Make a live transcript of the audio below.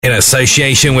In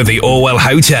association with the Orwell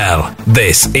Hotel,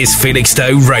 this is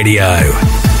Felixstowe Radio.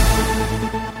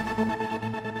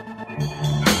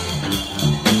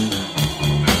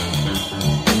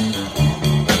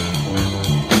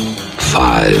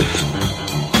 Five,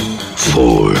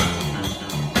 four,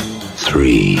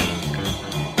 three,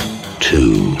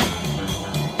 two,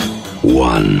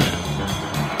 one.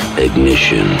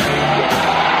 Ignition.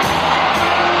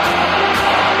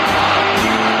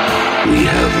 We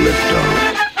have liftoff.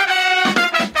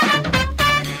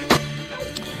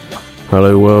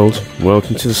 Hello world,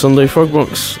 welcome to the Sunday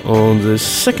Frogbox on the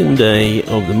second day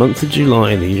of the month of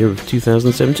July in the year of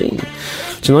 2017.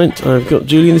 Tonight I've got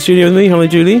Julie in the studio with me. Hello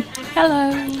Julie.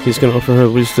 Hello. She's going to offer her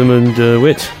wisdom and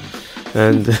wit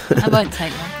and I won't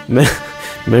take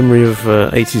that. memory of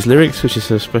 80s lyrics, which is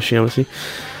her speciality.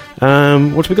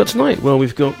 What have we got tonight? Well,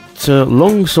 we've got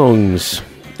long songs,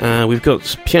 we've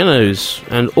got pianos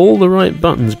and all the right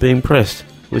buttons being pressed,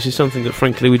 which is something that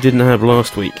frankly we didn't have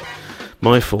last week.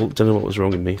 My fault, don't know what was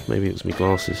wrong with me, maybe it was my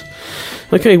glasses.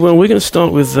 Okay, well we're going to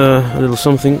start with a little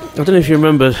something. I don't know if you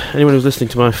remember, anyone who was listening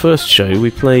to my first show, we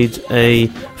played a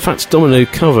Fats Domino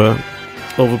cover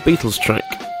of a Beatles track,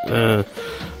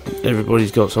 Everybody's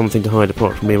Got Something to Hide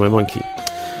Apart From Me and My Monkey.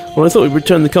 Well, I thought we'd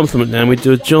return the compliment now and we'd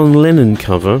do a John Lennon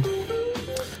cover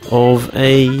of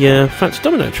a Fats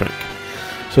Domino track.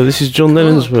 So this is John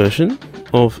Lennon's version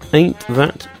of Ain't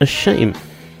That a Shame.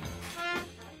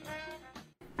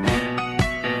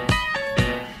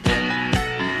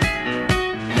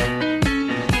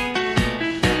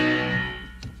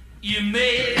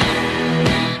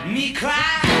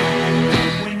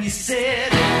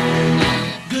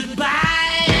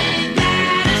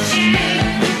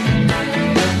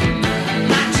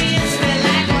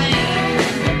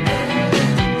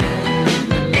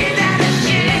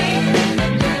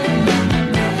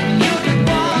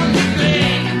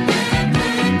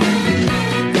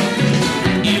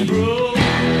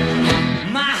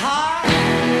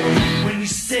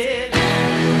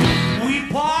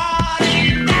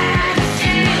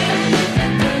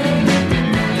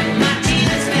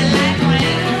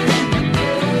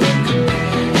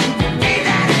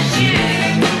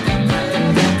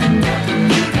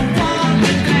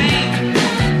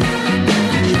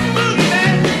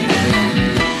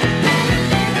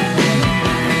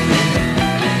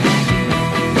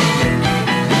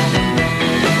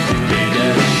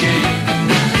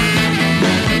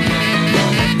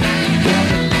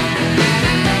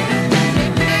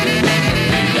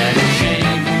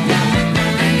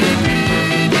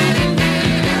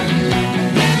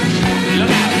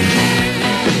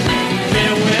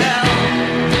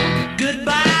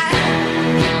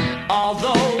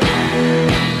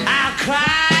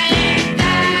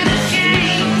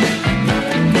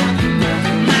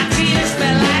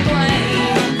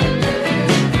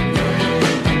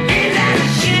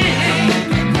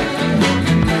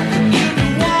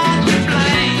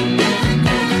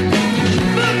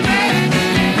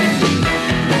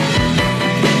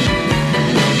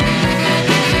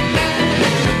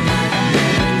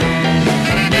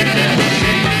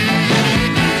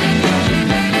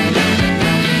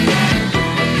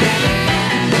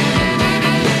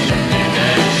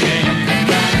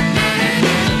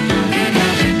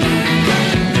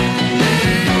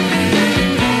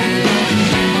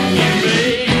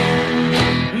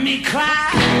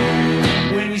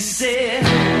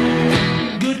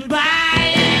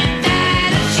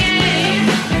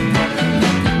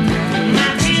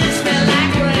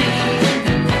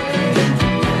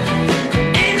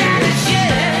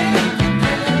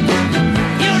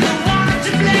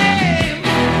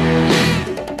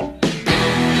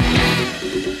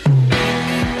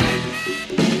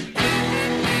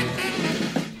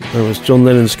 That was John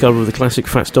Lennon's cover of the classic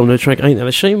Fats Domino track, Ain't That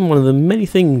a Shame? One of the many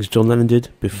things John Lennon did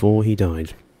before he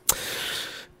died.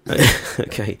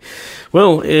 Okay.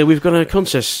 Well, we've got a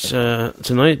contest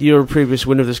tonight. You're a previous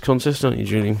winner of this contest, aren't you,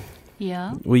 Julie?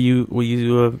 Yeah. Were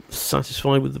you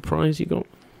satisfied with the prize you got?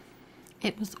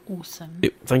 It was awesome.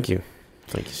 Thank you.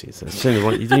 Thank you, Caesar.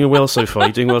 You're doing well so far.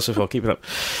 You're doing well so far. Keep it up.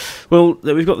 Well,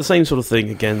 we've got the same sort of thing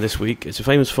again this week. It's a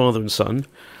famous father and son.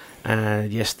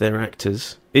 And yes, they're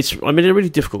actors. It's a really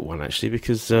difficult one, actually,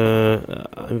 because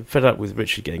I'm fed up with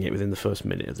Richard getting it within the first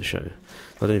minute of the show.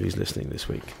 I don't know if he's listening this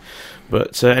week.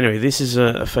 But anyway, this is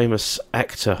a famous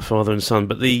actor, father and son.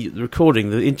 But the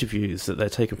recording, the interviews that they're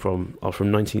taken from are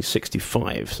from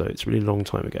 1965, so it's a really long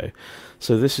time ago.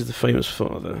 So this is the famous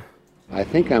father. I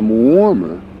think I'm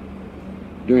warmer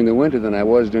during the winter than I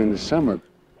was during the summer.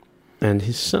 And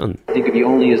his son. Think of you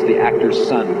only as the actor's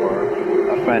son or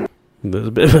a friend. There was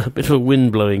a bit of a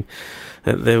wind blowing.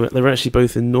 They were actually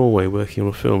both in Norway working on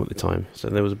a film at the time, so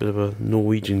there was a bit of a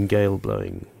Norwegian gale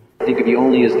blowing. Think of you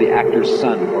only as the actor's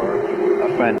son or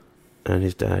a friend. And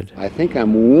his dad. I think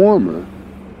I'm warmer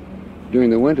during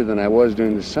the winter than I was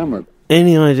during the summer.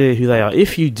 Any idea who they are?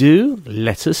 If you do,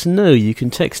 let us know. You can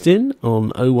text in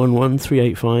on 011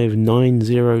 385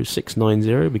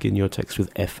 90690. Begin your text with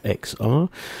FXR.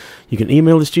 You can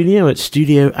email the studio at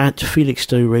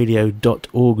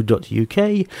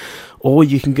studio@felixstoweradio.org.uk, or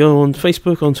you can go on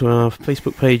Facebook onto our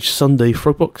Facebook page, Sunday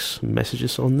Frogbox, message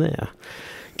us on there.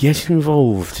 Get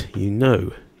involved. You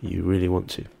know you really want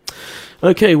to.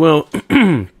 Okay, well,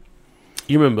 you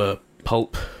remember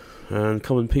Pulp and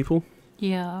Common People?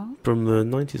 Yeah. From the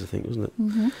 90s, I think, wasn't it?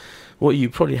 Mm-hmm. What you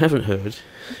probably haven't heard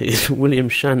is William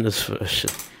Shatner's version.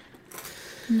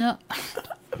 No.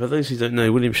 For those who don't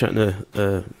know, William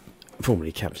Shatner,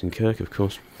 formerly Captain Kirk, of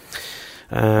course,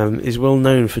 is well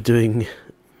known for doing...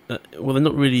 well, they're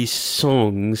not really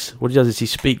songs. What he does is he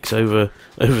speaks over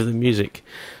the music.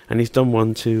 And he's done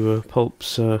one to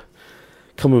Pulp's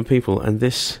Common People, and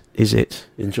this is it.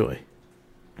 Enjoy.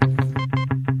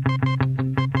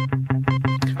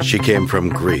 She came from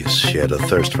Greece. She had a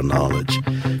thirst for knowledge.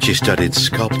 She studied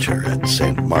sculpture at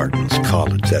St. Martin's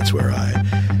College. That's where I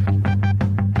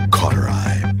caught her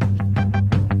eye.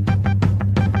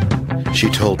 She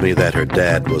told me that her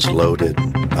dad was loaded.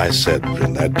 I said,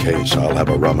 in that case, I'll have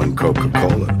a rum and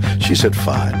Coca-Cola. She said,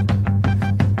 fine.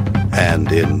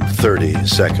 And in 30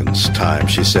 seconds' time,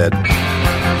 she said,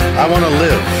 I want to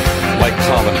live like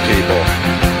common people.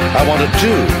 I want to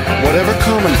do whatever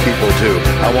common people do.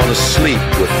 I want to sleep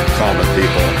with common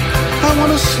people. I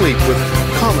want to sleep with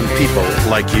common people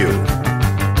like you.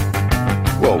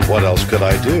 Well, what else could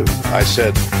I do? I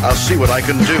said, I'll see what I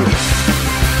can do.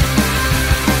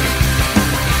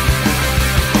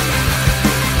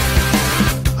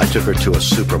 I took her to a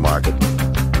supermarket.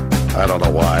 I don't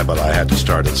know why, but I had to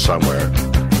start it somewhere.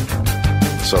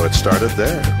 So it started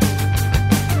there.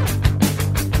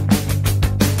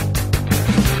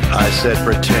 I said,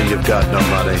 pretend you've got no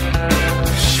money.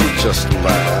 She just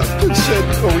laughed and said,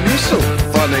 oh, you're so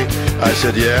funny. I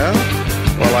said, yeah?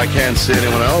 Well, I can't see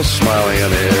anyone else smiling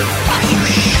in here. Are you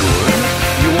sure?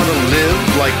 You want to live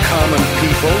like common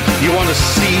people? You want to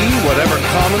see whatever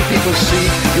common people see?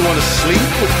 You want to sleep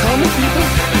with common people?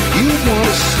 You want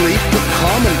to sleep with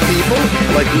common people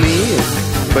like me?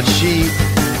 But she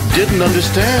didn't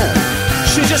understand.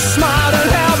 She just smiled and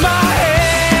held my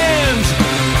hand.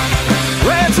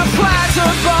 Rent a flat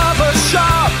at barber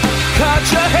shop. Cut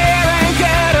your hair and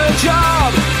get a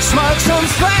job. Smoke some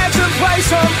fags and play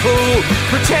some pool.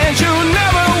 Pretend you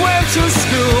never went to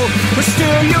school, but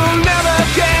still you'll never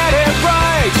get it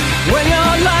right. When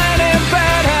you're lying in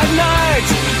bed at night,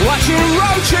 watching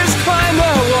roaches climb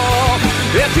the wall.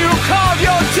 If you called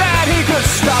your dad, he could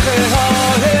stop it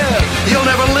all here. You'll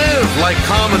never live like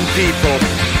common people.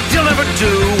 You'll never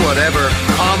do whatever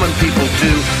common people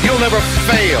do. You'll never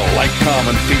fail like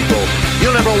common people.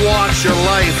 You'll never watch your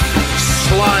life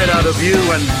slide out of you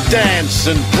and dance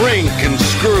and drink and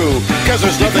screw, because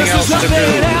there's nothing else to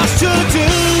do.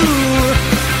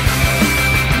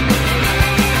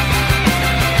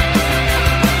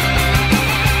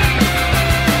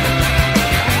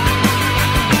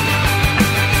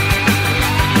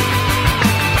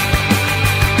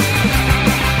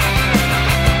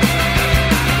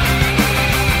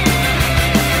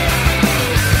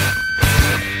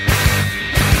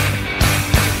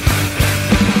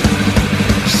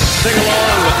 Sing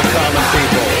along with the common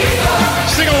people.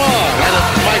 Sing along, and it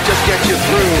might just get you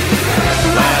through.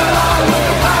 Laugh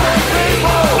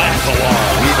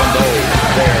along, even though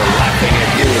they're laughing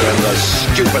at you and the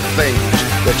stupid things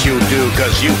that you do,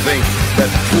 because you think that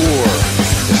poor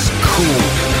is cool.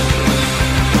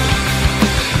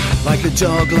 Like a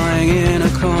dog lying in a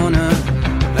corner,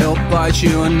 they'll bite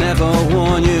you and never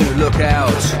warn you. Look out.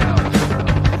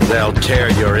 They'll tear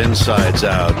your insides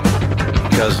out.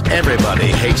 Because everybody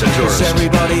hates a tourist.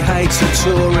 Everybody hates a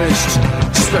tourist,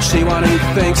 especially one who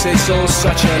thinks it's all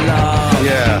such a laugh.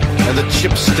 Yeah, and the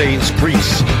chip stains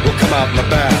grease will come out in the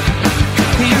bath.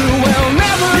 You will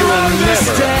never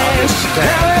understand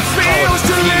how it feels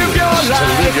to live your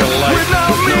life with no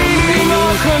meaning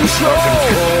or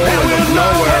control, and with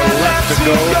nowhere left to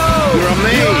go. You're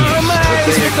amazed that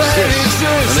they exist,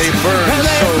 and they burn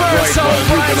so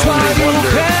bright while you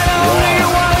can only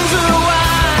wonder why.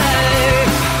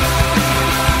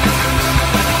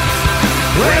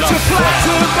 Rent a flat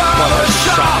at barber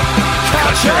shop.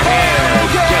 Cut your hair and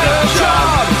get a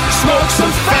job. Smoke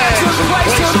some fags and play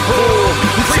some pool.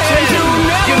 Pretend you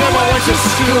never went to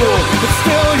school, but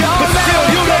still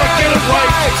you'll never get it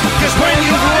right. Cause when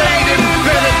you've laid it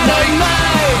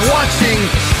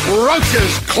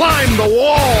roaches climb the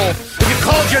wall. If you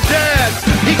called your dad,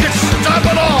 he could stop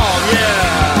it all,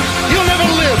 yeah. You'll never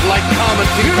live like common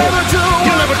people.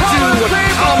 You'll never do what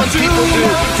common people do.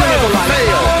 You'll never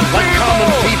fail like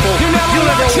common people. You'll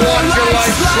never watch your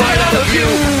life slide out of you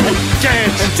and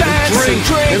dance and drink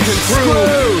and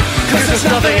screw, because there's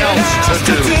nothing else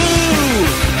to do.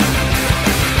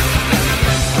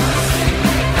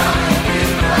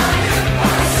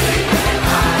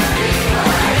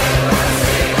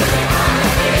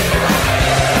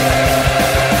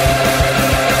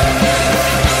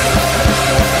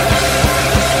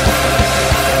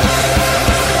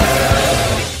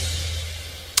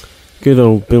 Good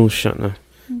old Bill Shatner.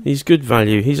 He's good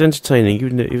value. He's entertaining,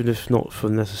 even if not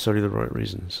for necessarily the right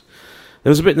reasons.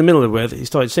 There was a bit in the middle of where he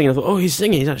started singing. I thought, oh, he's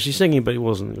singing. He's actually singing, but it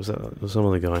wasn't. It was some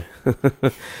other guy.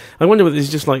 I wonder whether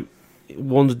he's just like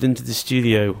wandered into the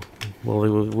studio while they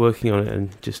were working on it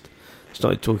and just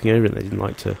started talking over it. They didn't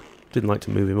like to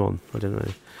move him on. I don't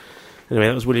know. Anyway,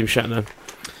 that was William Shatner,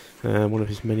 one of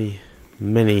his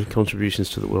many contributions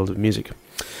to the world of music.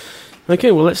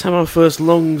 Okay, well, let's have our first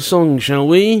long song, shall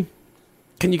we?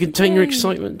 Can you contain your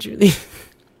excitement, Julie?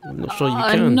 I'm not sure you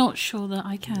can. I'm not sure that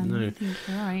I can. No. I think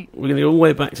you're right. We're going to go all the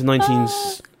way back to 19...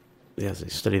 Yeah,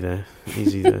 steady there.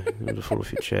 Easy there. I'm going to fall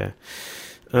off your chair.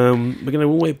 We're going to go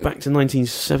all the way back to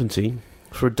 1970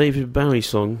 for a David Bowie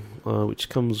song, which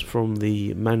comes from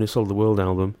the Man Who Sold the World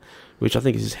album, which I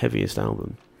think is his heaviest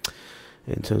album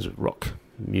in terms of rock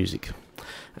music.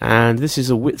 And this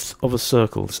is A Width of a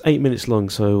Circle. It's 8 minutes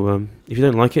long, so if you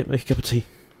don't like it, make a cup of tea.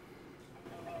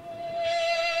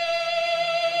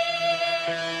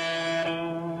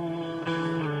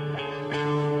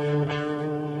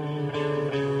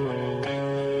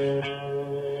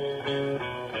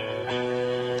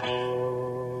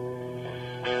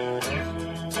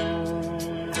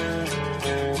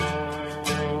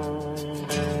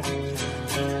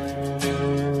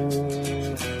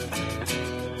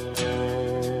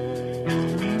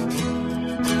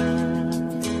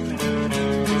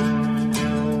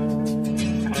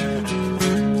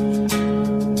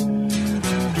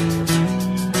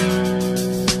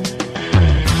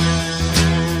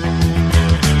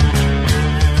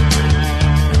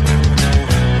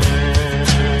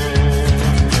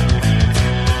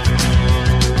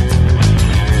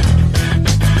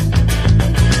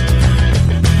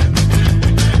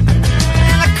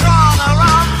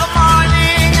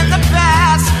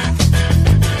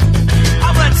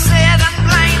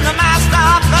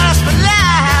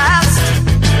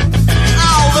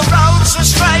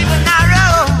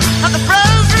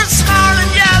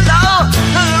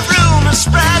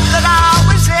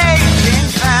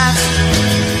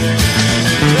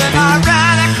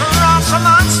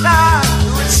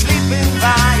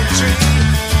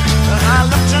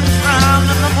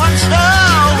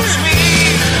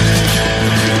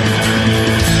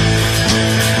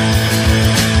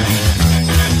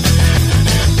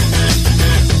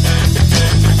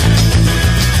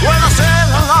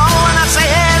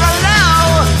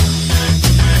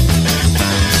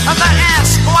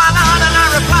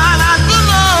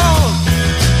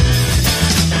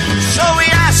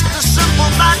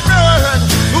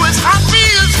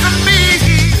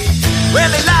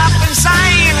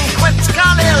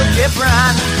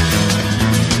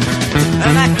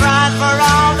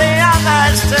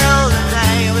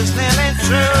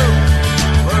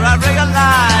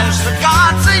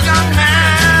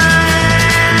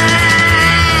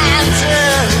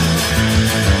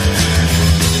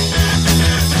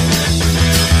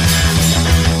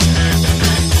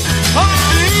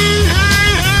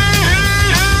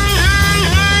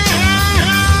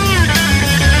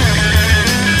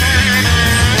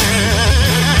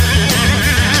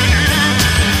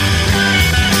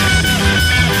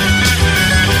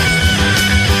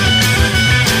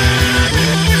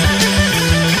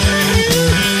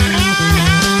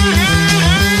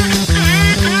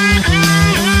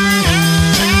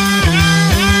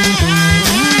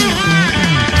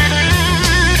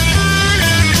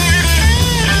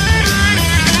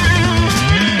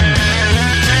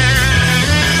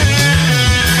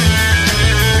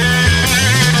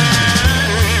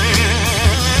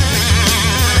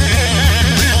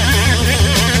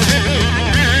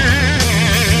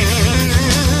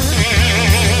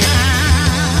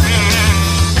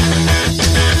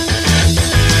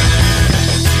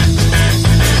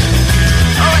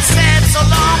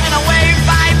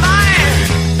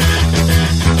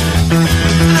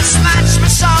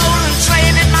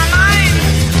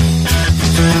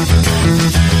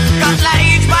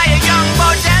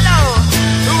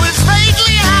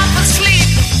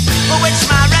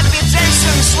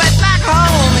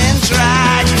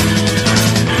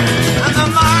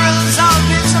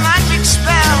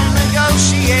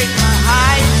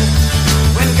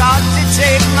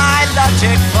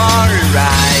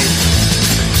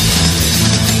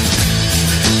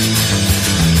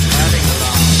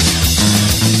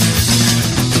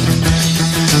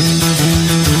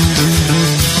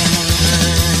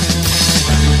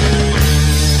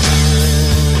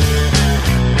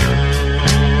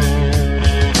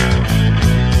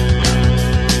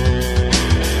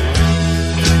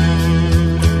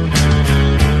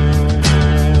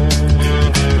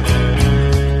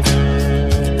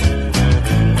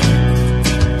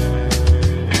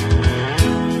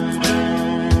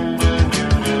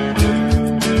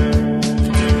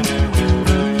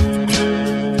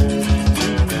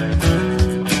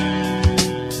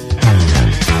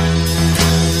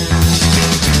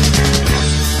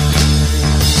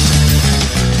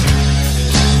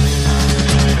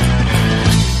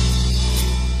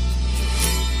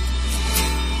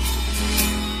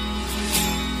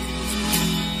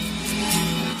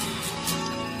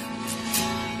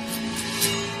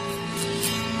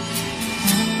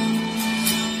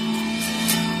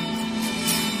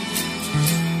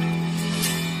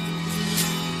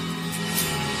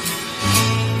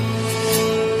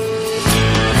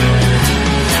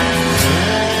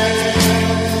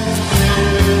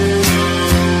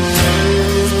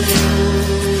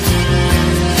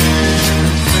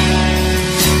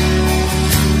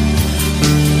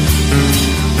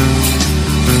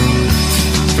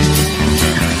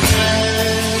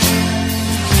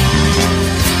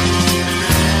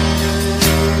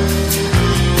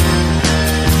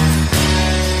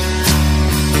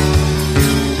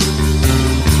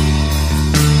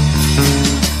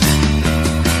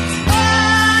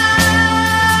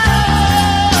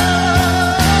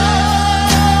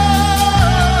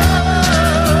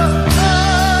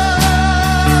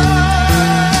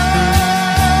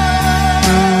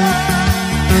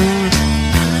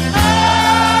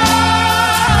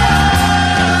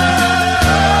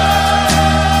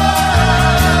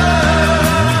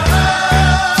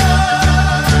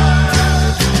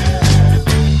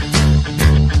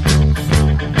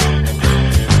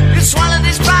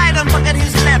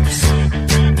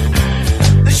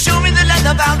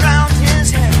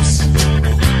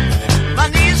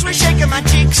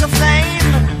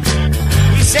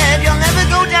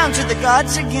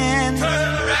 starts again.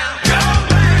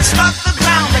 Struck the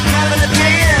ground, I covered the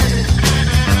dead,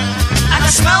 and I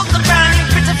smelled the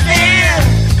burning pit of fear.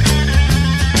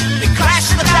 They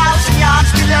crashed 1,000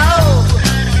 yards below.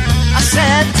 I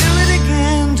said, do it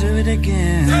again, do it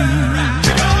again.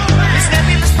 His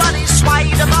nebulous body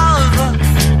swayed above,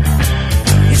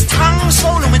 his tongue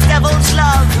swollen with devil's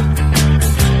love.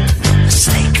 A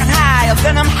snake and high, a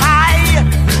venom high.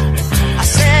 I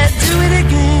said, do it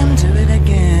again, do it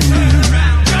again.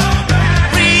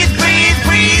 Breathe, breathe,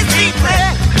 breathe deeply.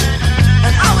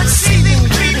 And I was seething,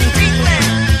 breathing deeply.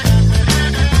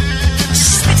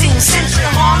 Spitting century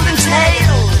of horn and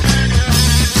tail.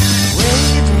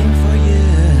 Waiting for you.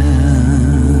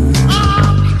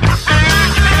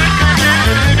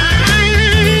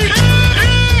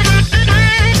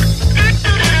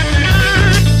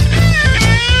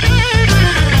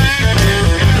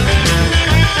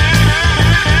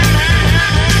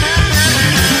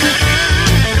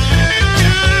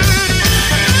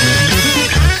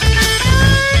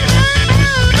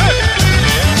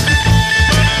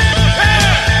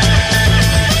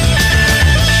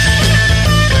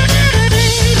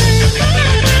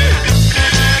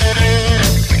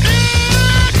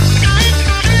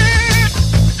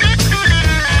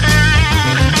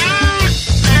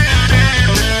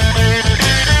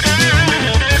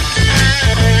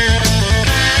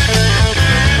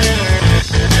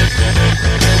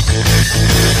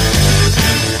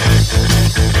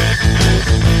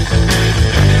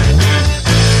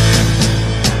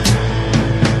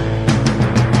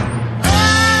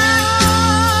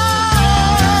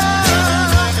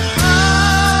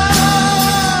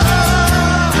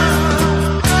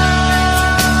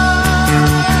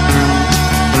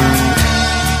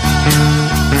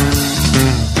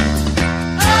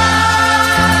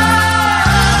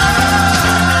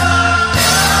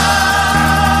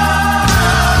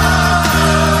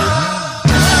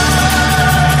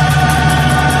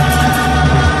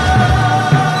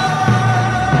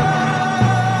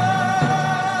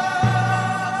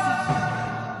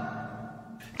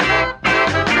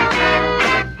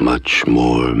 Much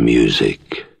more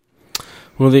music.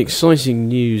 Well, the exciting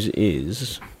news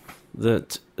is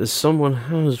that someone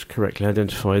has correctly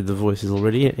identified the voices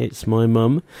already. It's my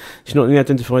mum. She not only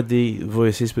identified the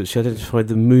voices, but she identified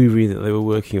the movie that they were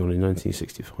working on in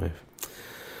 1965.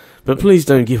 But please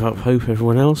don't give up hope,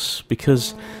 everyone else,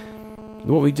 because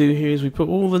what we do here is we put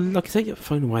all the... Look, take your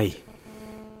phone away.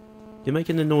 You're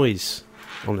making the noise.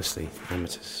 Honestly,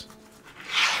 amateurs.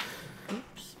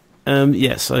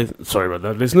 Yes, sorry about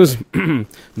that, listeners.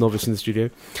 Novice in the studio.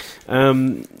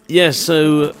 It's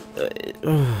not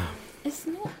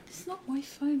my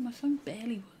phone. My phone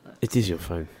barely works. It is your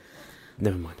phone.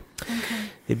 Never mind. Okay.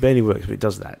 It barely works, but it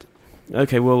does that.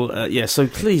 Okay, well, so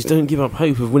please don't give up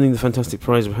hope of winning the fantastic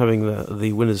prize of having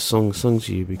the winner's song sung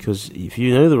to you, because if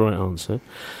you know the right answer,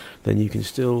 then you can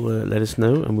still let us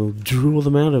know, and we'll draw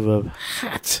them out of a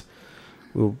hat.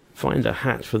 We'll find a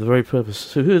hat for the very purpose.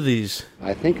 So who are these?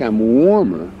 I think I'm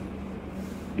warmer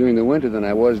during the winter than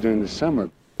I was during the summer.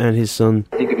 And his son.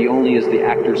 Think of you only as the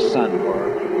actor's son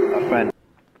or a friend.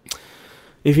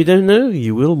 If you don't know,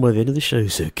 you will by the end of the show,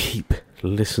 so keep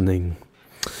listening.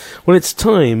 Well, it's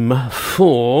time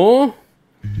for...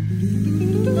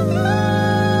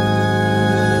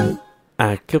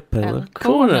 A Cappella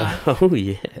Corner. Oh,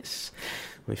 yes.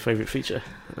 My favourite feature.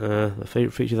 The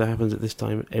favourite feature that happens at this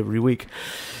time every week.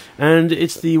 And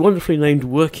it's the wonderfully named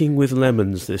Working with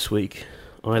Lemons this week.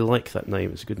 I like that name.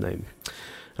 It's a good name.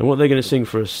 And what they're going to sing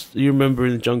for us... Do you remember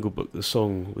in the Jungle Book the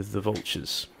song with the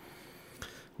vultures?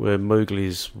 Where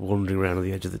Mowgli's wandering around on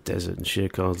the edge of the desert and Shere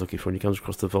Khan's looking for him. And he comes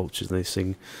across the vultures and they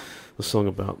sing the song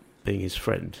about being his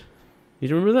friend.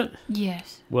 You remember that?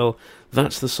 Yes. Well,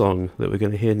 that's the song that we're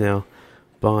going to hear now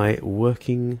by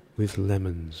Working with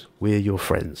Lemons. We're your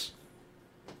friends.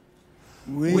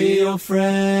 We're your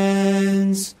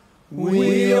friends.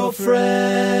 We're your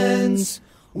friends.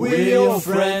 We're your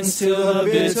friends till the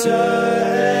bitter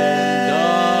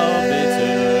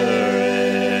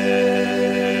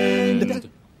end.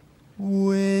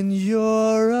 When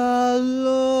you're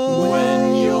alone,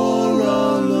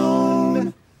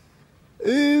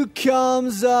 who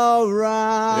comes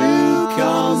around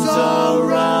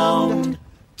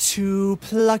to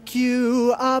pluck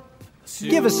you up?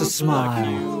 Give us a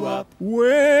smile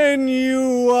when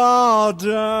you are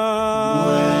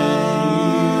down.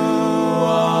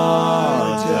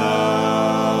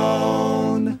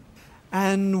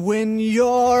 And when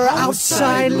you're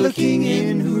outside looking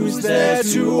in, who's there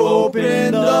to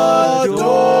open the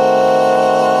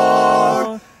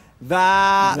door?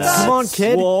 Come on,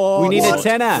 kid. We need a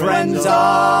tenor. Friends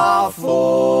are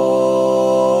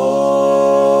for.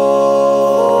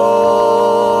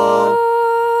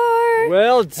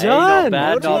 done.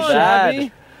 Not Well bad.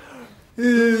 done.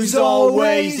 Who's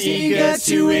always eager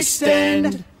to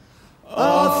extend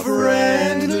a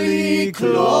friendly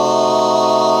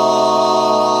claw.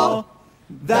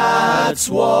 That's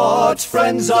what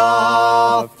friends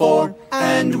are for.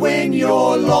 And when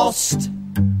you're lost,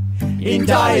 in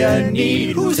dire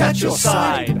need, who's at your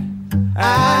side?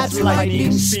 At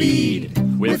lightning speed,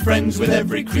 we're friends with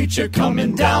every creature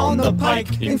coming down the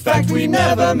pike. In fact, we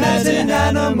never met an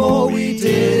animal we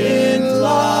didn't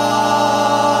like.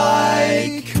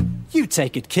 You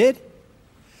take it, kid.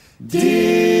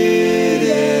 Didn't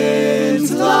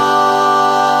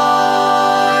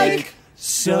like.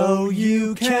 So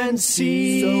you can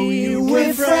see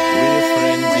we're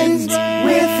friends.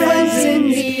 We're friends in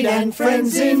need and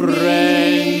friends in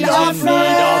need. Our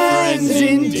friends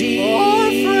indeed.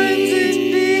 Our friends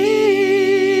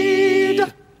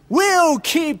indeed. We'll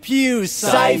keep you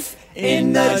Safe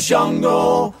in the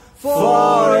jungle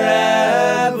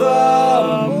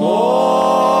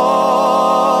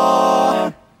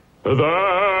forevermore.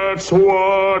 That's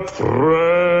what friends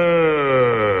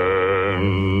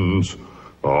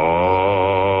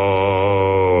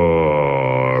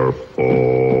are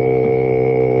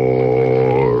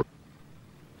for.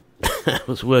 I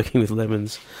was working with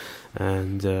Lemons,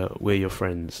 and We're Your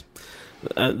Friends.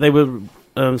 They were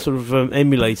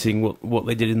emulating what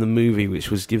they did in the movie,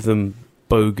 which was give them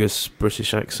bogus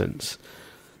British accents.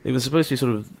 It was supposed to be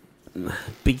sort of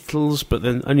Beatles, but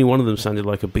then only one of them sounded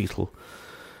like a Beatle,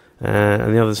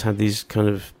 and the others had these kind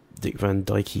of Dick Van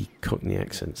Dyke Cockney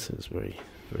accents. It was very,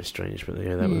 very strange, but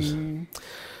yeah, that was.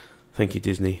 Thank you,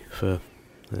 Disney, for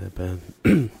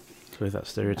that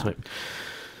stereotype.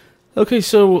 Okay,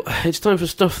 so it's time for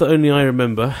stuff that only I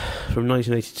remember from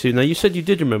 1982. Now, you said you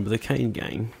did remember the Kane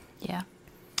Gang. Yeah.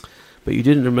 But you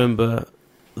didn't remember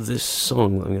this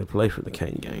song that I'm going to play for the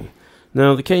Kane Gang.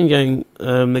 Now, the Kane Gang,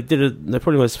 their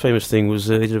probably most famous thing was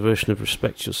they did a version of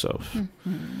Respect Yourself.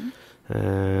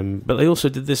 Mm-hmm. But they also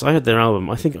did this. I had their album.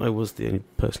 I think I was the only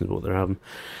person who bought their album.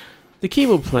 The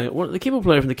keyboard player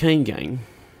from the Kane Gang,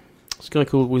 this guy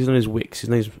called, his name is Wicks. His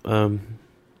name's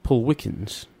Paul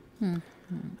Wickens.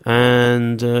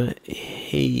 And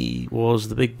he was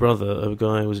the big brother of a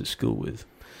guy I was at school with.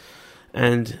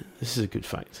 And this is a good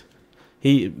fact.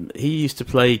 He used to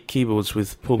play keyboards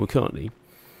with Paul McCartney.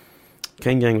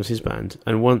 Kane Gang was his band.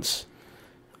 And once,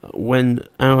 when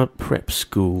our prep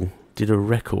school did a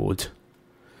record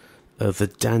of the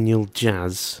Daniel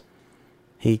Jazz,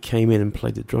 he came in and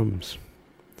played the drums.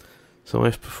 So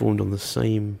I've performed on the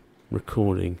same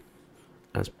recording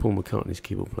as Paul McCartney's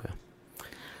keyboard player.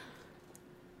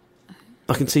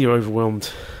 I can see you're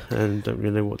overwhelmed and don't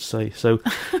really know what to say. So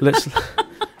let's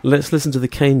listen to the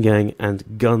Kane Gang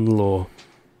and Gun Law.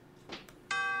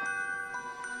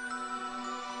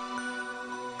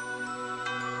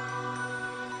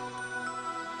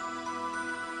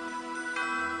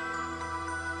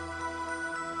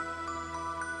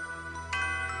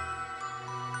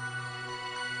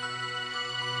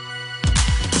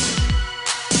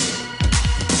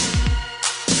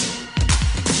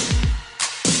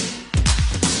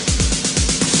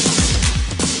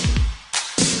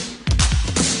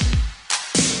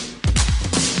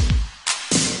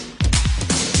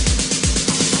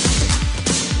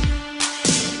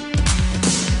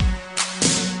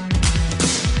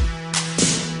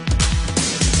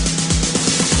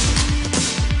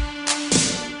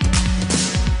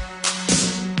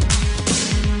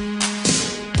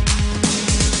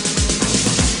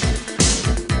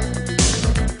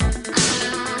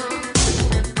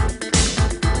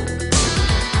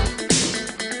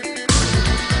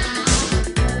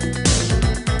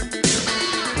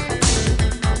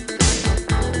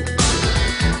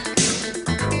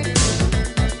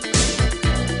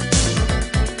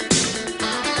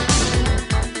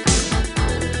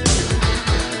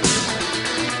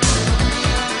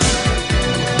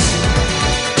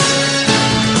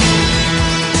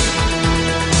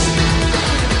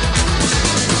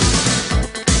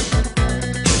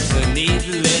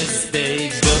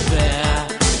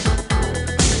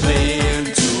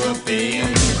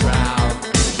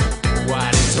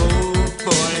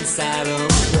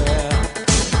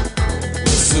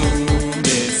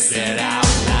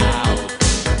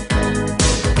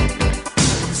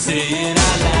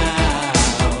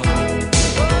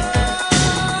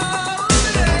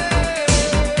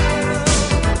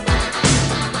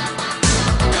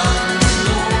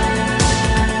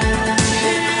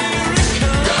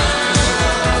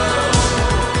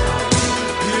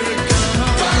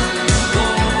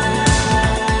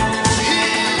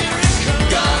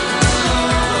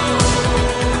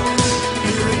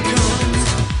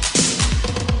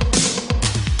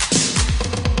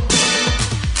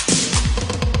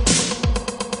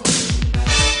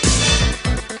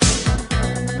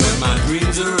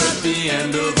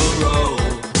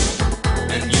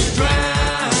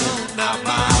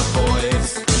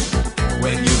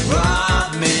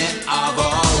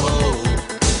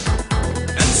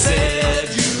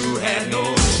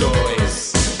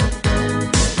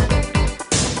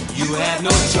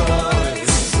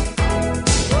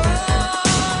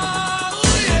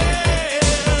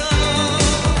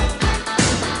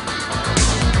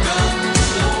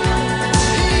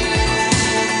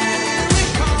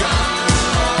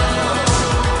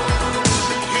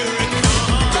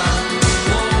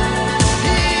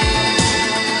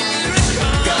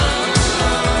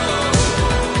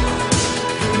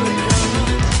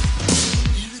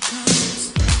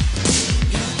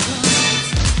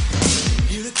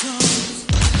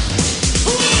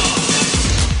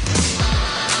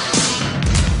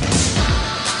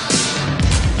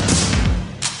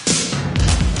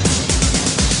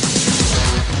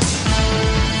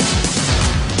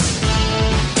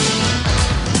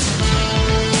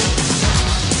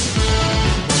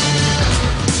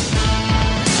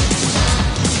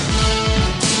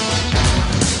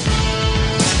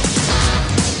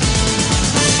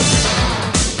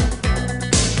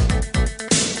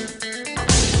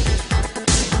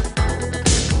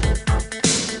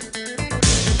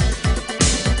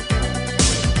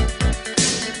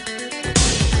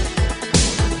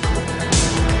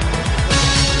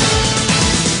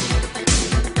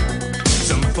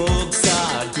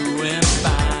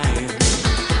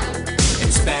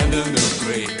 abandon a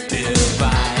great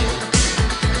divide.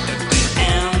 At the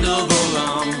end of a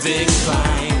long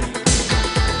decline,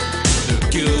 the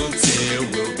guilty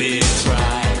will be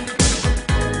tried.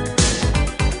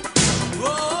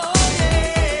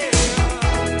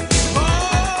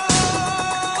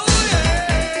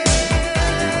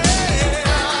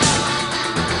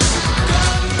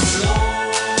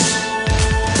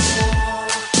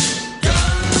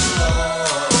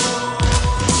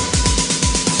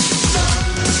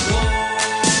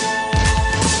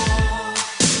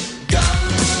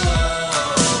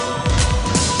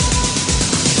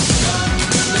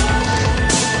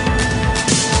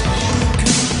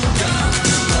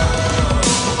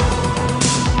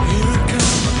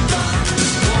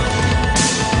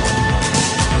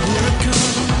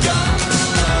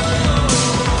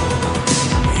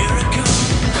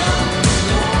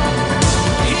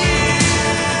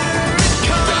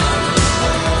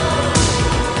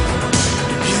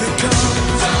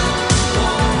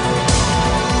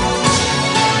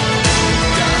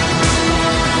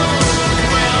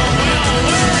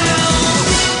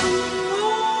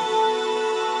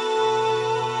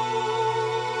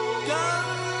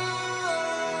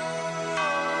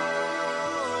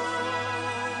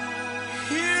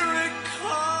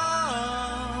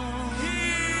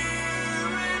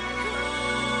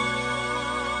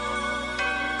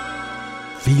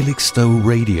 Felixstowe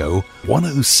Radio,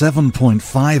 107.5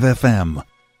 FM.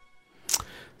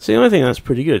 See, I think that's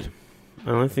pretty good.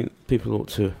 And I think people ought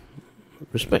to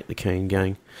respect the Kane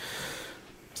gang.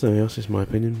 So that's just my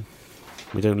opinion.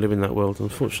 We don't live in that world,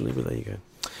 unfortunately, but there you go.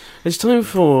 It's time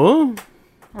for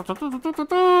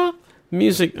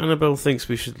music Annabelle thinks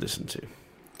we should listen to.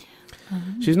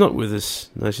 She's not with us.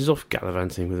 No, she's off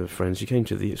gallivanting with her friends. She came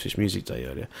to the Ipswich Music Day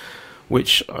earlier,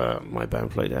 which my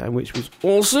band played at, and which was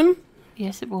awesome.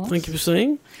 Yes, it was. Thank you for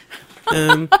saying.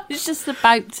 It's just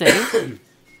about to.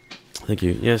 Thank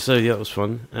you. Yeah, so yeah, that was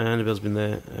fun. Annabelle's been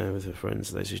there with her friends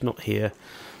today. She's not here.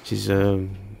 She's I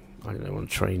don't know, on a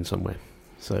train somewhere.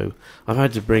 So I've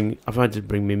had to bring me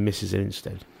Mrs. in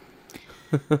instead.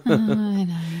 I know.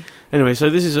 Anyway, so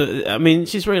this is I mean,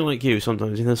 she's very like you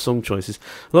sometimes in her song choices.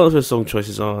 A lot of her song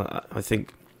choices are, I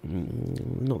think,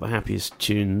 not the happiest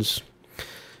tunes.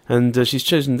 And she's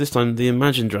chosen this time the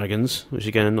Imagine Dragons, which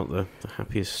again are not the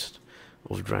happiest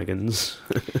of dragons.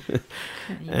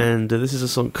 And this is a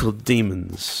song called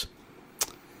Demons.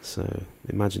 So,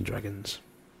 Imagine Dragons.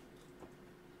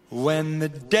 When the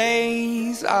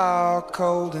days are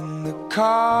cold and the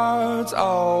cards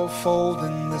all fold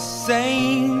and the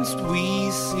saints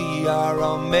we see are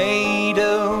all made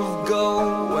of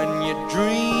gold, when your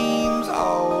dreams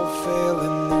all fail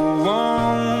and the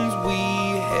ones we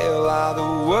hail are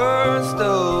the worst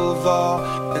of all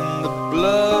and the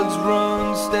bloods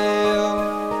run stale,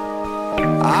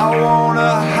 I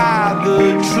wanna hide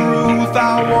the truth,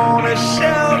 I wanna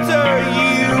shelter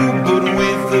you, but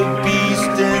with the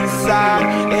beast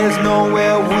inside, there's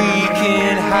nowhere we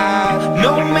can hide.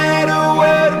 No matter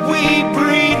what we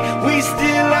breed, we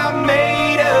still are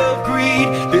made of greed.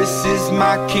 This is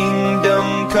my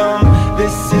kingdom come,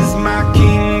 this is my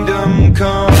kingdom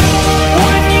come.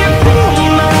 When you pull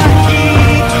my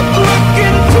key, look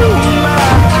into my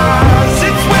eyes,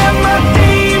 it's where my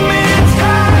demons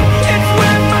hide, it's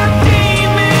where my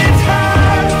demons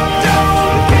hide.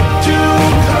 Don't get too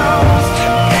close,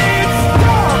 it's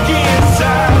dark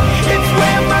inside, it's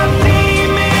where my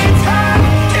demons hide,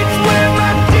 it's where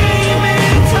my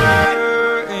demons hide.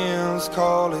 Curtains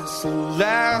call, it's the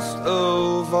last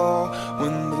of all.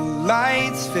 When the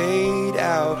lights fade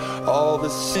out, all the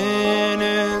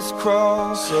sinners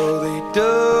crawl. So they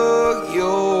dug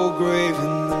your grave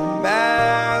and the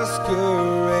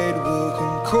masquerade will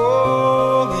come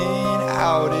calling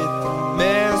out at the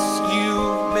mess you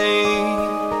made.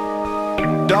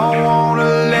 Don't wanna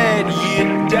let you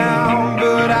down,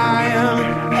 but I am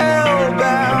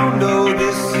hellbound. Oh,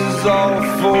 this is all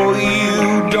for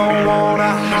you. Don't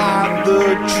wanna hide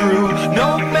the truth.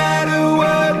 No matter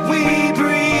what we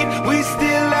breed, we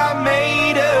still are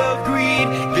made of greed.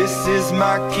 This is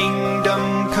my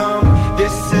kingdom come,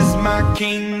 this is my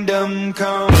kingdom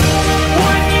come.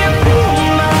 When you pull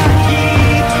my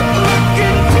key, look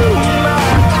into my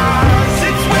eyes,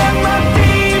 it's where my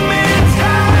demons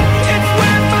hide, it's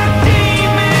where my demons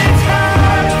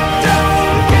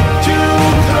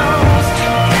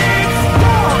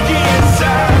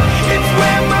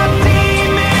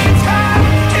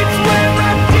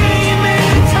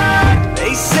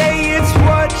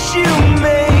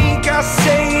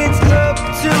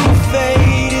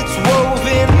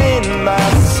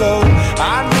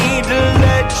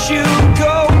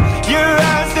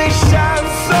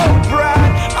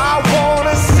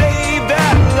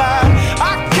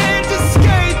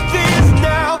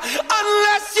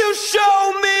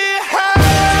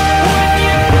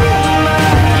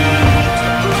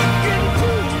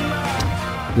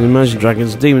Imagine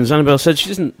Dragons and Demons. Annabelle said she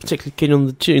isn't particularly keen on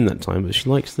the tune that time, but she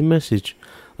likes the message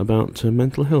about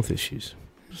mental health issues.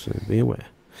 So be aware.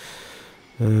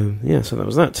 Yeah, so that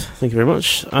was that. Thank you very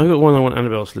much. I've got one I want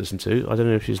Annabelle to listen to. I don't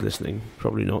know if she's listening.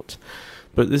 Probably not.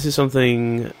 But this is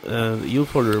something that you'll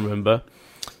probably remember.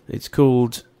 It's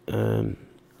called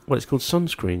it's called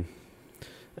Sunscreen.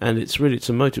 And it's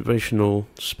a motivational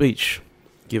speech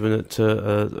given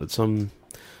at some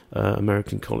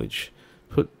American college,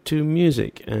 put to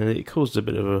music, and it caused a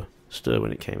bit of a stir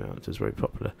when it came out. It was very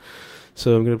popular.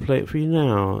 So I'm going to play it for you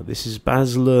now. This is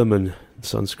Baz Luhrmann,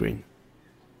 Sunscreen.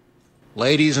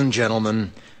 Ladies and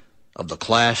gentlemen of the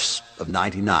class of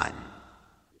 99,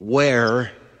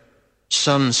 wear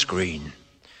sunscreen.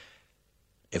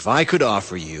 If I could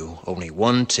offer you only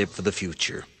one tip for the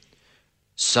future,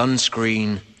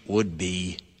 sunscreen would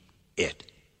be it.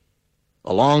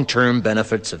 The long-term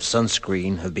benefits of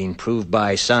sunscreen have been proved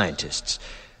by scientists,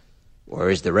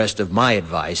 whereas the rest of my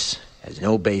advice has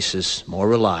no basis more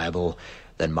reliable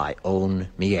than my own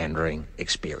meandering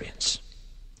experience.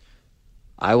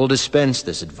 I will dispense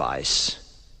this advice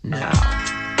now.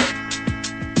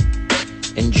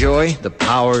 Enjoy the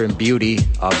power and beauty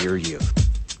of your youth.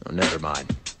 Oh, never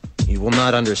mind. You will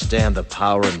not understand the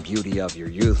power and beauty of your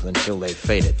youth until they've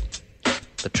faded.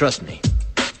 But trust me,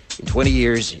 in 20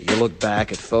 years, you'll look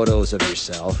back at photos of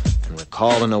yourself and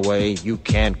recall in a way you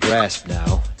can't grasp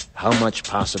now how much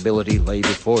possibility lay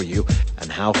before you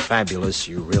and how fabulous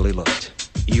you really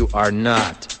looked. You are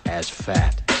not as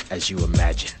fat as you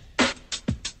imagine.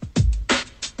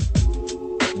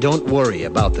 Don't worry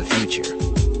about the future,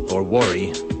 or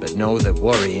worry, but know that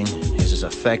worrying is as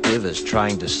effective as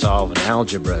trying to solve an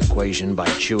algebra equation by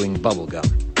chewing bubblegum.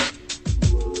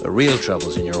 The real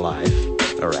troubles in your life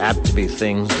are apt to be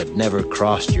things that never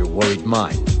crossed your worried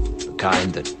mind, the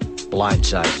kind that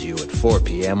blindsides you at 4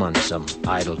 p.m. on some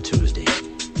idle Tuesday.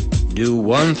 Do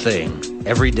one thing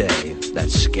every day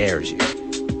that scares you.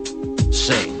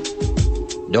 Sing.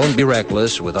 Don't be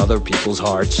reckless with other people's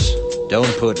hearts.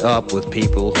 Don't put up with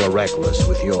people who are reckless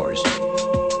with yours.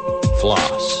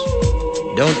 Floss.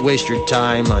 Don't waste your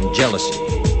time on jealousy.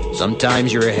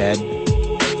 Sometimes you're ahead,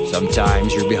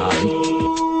 sometimes you're behind.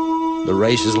 The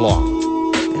race is long,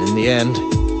 and in the end,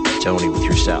 it's only with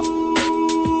yourself.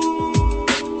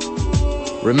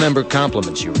 Remember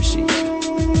compliments you receive.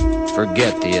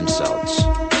 Forget the insults.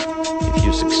 If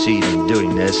you succeed in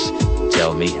doing this,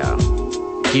 tell me how.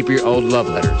 Keep your old love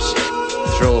letters.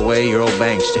 Throw away your old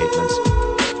bank statements.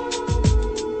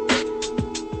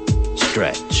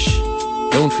 Stretch.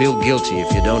 Don't feel guilty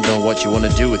if you don't know what you want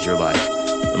to do with your life.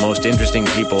 The most interesting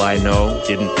people I know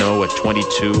didn't know at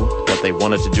 22 what they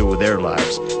wanted to do with their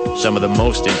lives. Some of the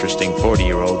most interesting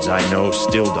 40-year-olds I know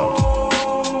still don't.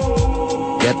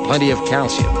 Get plenty of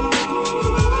calcium.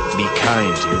 Be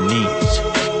kind to your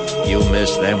knees. You'll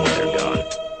miss them when they're gone.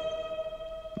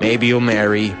 Maybe you'll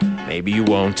marry, maybe you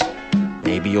won't.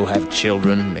 Maybe you'll have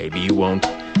children, maybe you won't.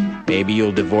 Maybe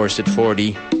you'll divorce at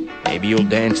 40. Maybe you'll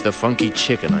dance the funky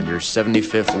chicken on your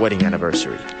 75th wedding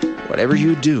anniversary. Whatever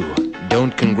you do,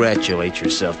 don't congratulate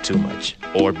yourself too much,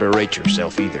 or berate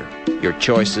yourself either. Your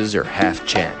choices are half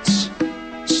chance.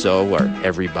 So are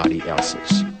everybody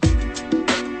else's.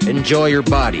 Enjoy your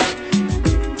body.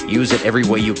 Use it every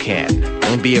way you can.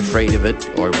 Don't be afraid of it,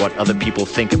 or what other people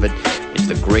think of it. It's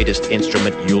the greatest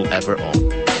instrument you'll ever own.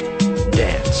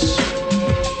 Dance.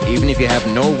 Even if you have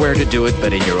nowhere to do it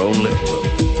but in your own living room.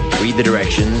 Read the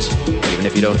directions, even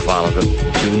if you don't follow them.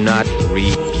 Do not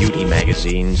read beauty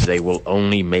magazines. They will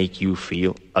only make you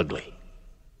feel ugly.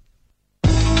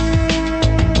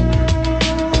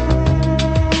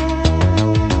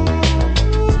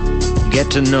 Get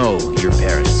to know your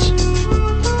parents.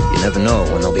 You never know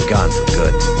when they'll be gone for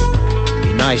good.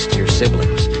 Be nice to your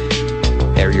siblings.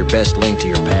 They're your best link to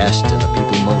your past and the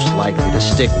people most likely to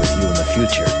stick with you in the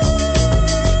future.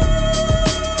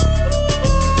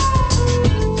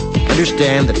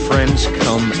 Understand that friends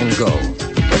come and go,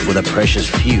 but with a precious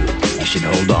few, you should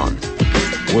hold on.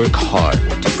 Work hard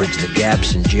to bridge the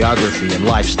gaps in geography and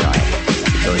lifestyle,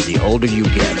 because the older you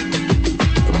get,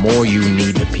 the more you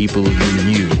need the people you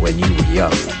knew when you were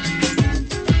young.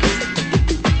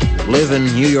 Live in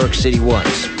New York City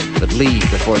once, but leave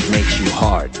before it makes you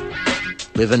hard.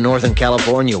 Live in Northern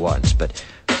California once, but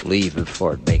leave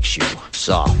before it makes you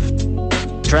soft.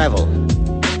 Travel.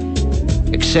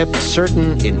 Accept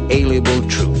certain inalienable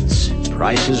truths.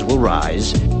 Prices will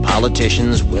rise,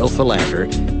 politicians will philander,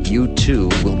 you too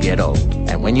will get old.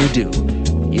 And when you do,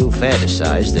 you'll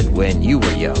fantasize that when you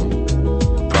were young,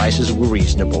 prices were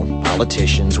reasonable,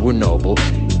 politicians were noble,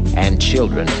 and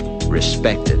children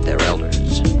respected their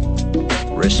elders.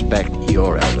 Respect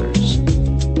your elders.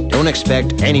 Don't Don't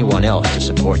expect anyone else to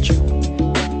support you.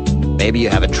 Maybe you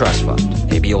have a trust fund.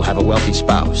 Maybe you'll have a wealthy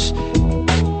spouse.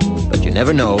 But you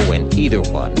never know when either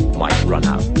one might run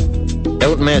out.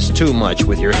 Don't mess too much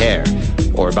with your hair,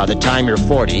 or by the time you're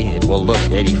 40, it will look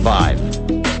 85.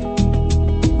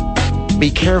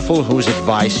 Be careful whose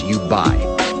advice you buy,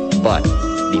 but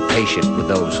be patient with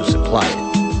those who supply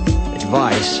it.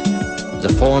 Advice is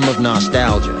a form of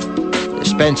nostalgia.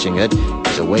 Dispensing it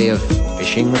is a way of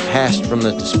fishing the past from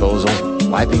the disposal,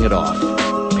 wiping it off,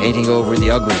 painting over the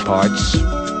ugly parts,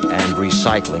 and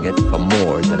recycling it for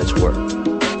more than it's worth.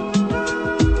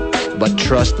 But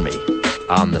trust me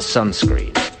on the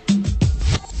sunscreen.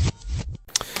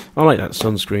 I like that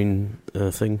sunscreen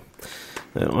thing.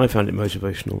 I found it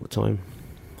motivational at the time.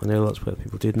 I know lots of other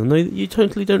people did, and I know that you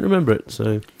totally don't remember it,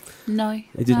 so no,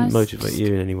 it didn't motivate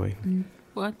you in any way.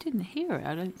 Well, I didn't hear it,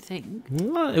 I don't think.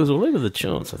 Well, it was all over the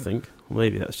charts, I think. Or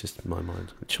maybe that's just my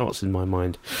mind. The charts in my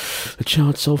mind. The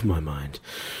charts of my mind.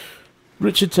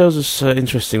 Richard tells us,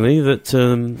 interestingly, that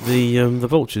the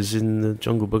vultures in the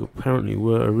Jungle Book apparently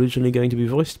were originally going to be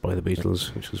voiced by the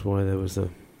Beatles, which was why there was the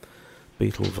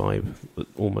Beatle vibe that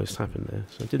almost happened there.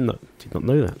 So I did not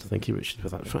know that. Thank you, Richard, for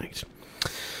that fact.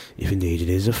 If indeed it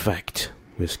is a fact,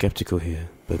 we're sceptical here,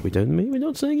 but we're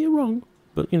not saying you're wrong.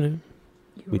 But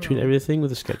we treat everything with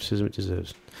the scepticism it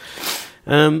deserves.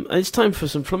 It's time for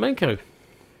some flamenco,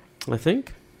 I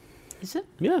think. Is it?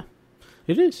 Yeah,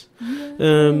 it is.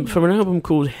 From an album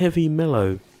called Heavy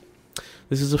Mellow.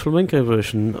 This is a flamenco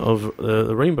version of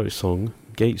the Rainbow song,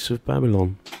 Gates of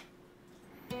Babylon.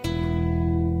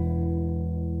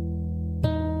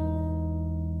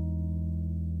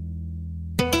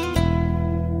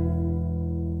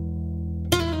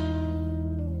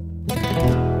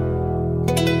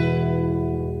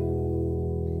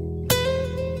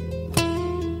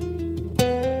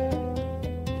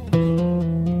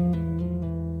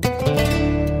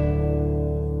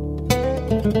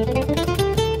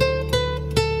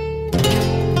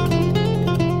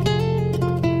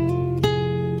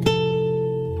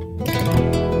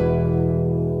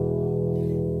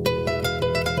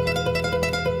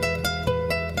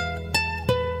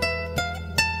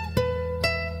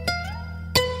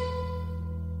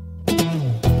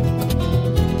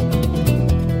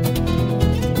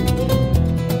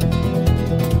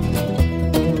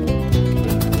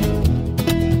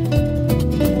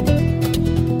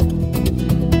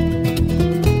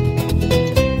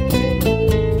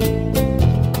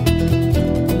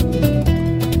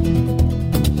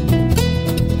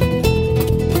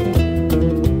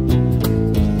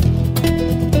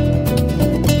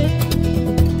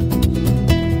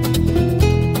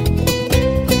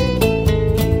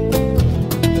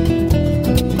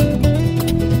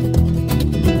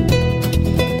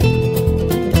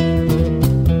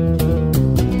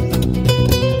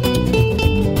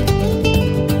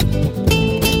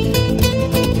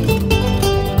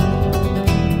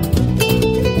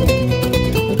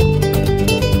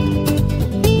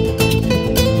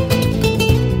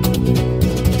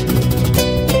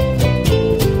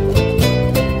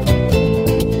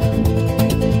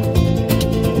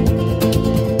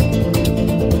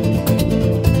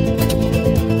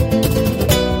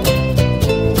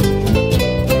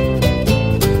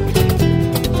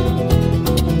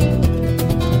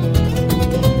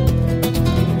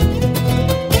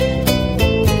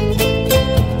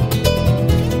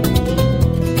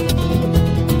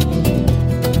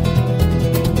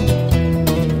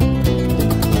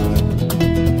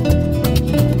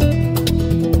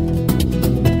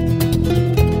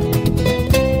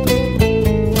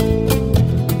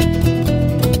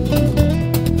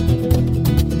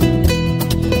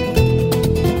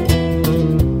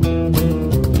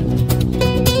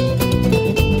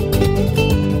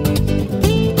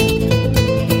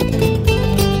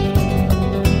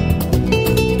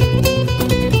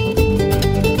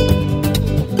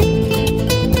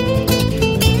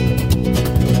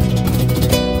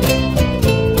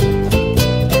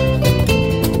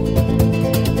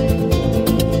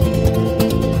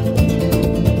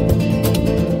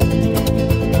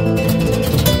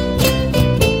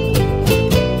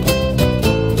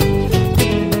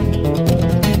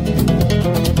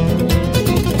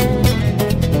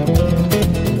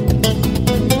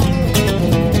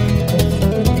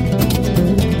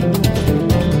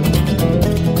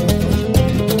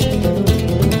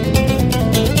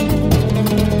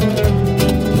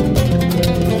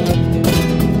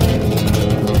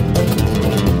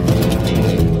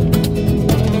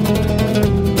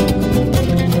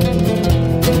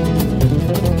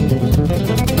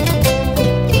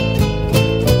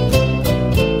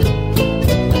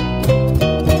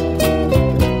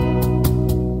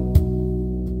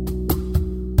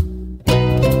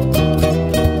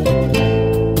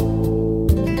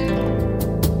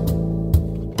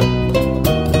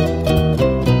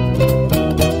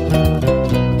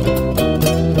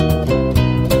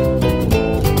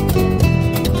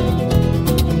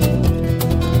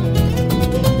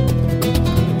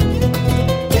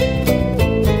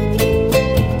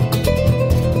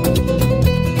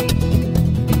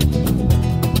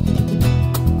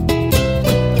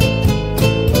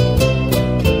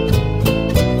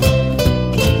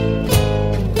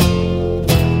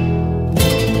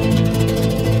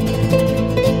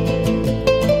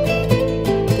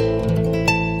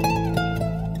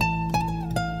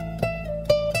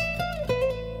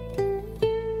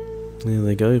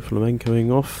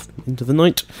 flamencoing off into the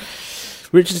night.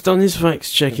 Richard's done his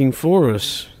facts checking for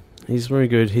us. He's very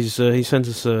good. He sent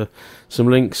us some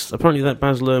links. Apparently that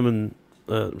Baz Luhrmann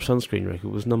Sunscreen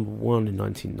record was number 1 in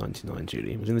 1999,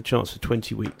 Julie. It was in the charts for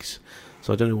 20 weeks.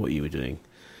 So I don't know what you were doing.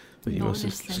 But you must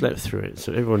have slept through it,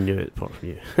 so everyone knew it apart from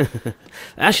you.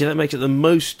 Actually, that makes it the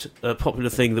most popular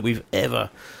thing that we've ever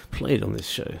played on this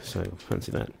show, so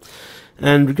fancy that.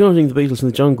 And regarding the Beatles in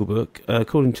the Jungle Book,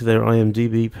 according to their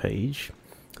IMDb page,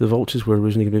 the Vultures were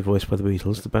originally going to be voiced by the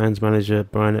Beatles. The band's manager,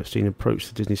 Brian Epstein, approached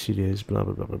the Disney Studios, blah,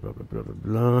 blah, blah, blah, blah, blah, blah,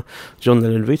 blah. John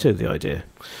Lennon vetoed the idea.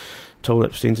 Told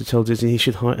Epstein to tell Disney he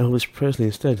should hire Elvis Presley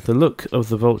instead. The look of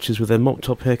the Vultures with their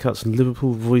mop-top haircuts and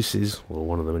Liverpool voices, or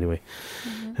one of them anyway,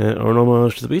 are an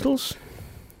homage to the Beatles.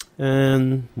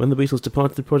 And when the Beatles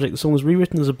departed the project, the song was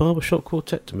rewritten as a barbershop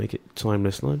quartet to make it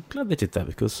timeless. And I'm glad they did that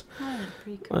because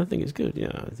I think it's good. Yeah,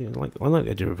 I like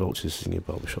the idea of Vultures singing a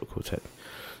barbershop quartet.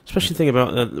 Especially the thing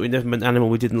about we never met an animal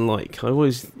we didn't like. I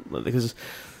always because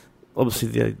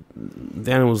obviously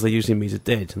the animals they usually meet are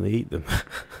dead and they eat them.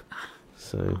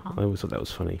 So I always thought that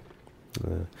was funny.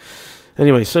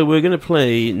 Anyway, so we're going to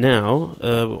play now.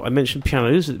 I mentioned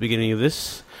pianos at the beginning of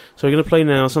this. So we're going to play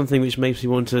now something which makes me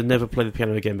want to never play the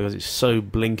piano again because it's so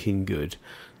blinking good.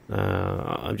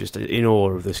 I'm just in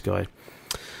awe of this guy.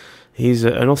 He's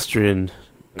an Austrian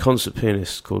concert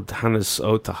pianist called Hannes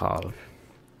Oterhal.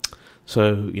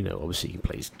 So, obviously he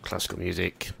plays classical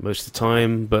music most of the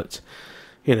time, but,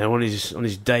 on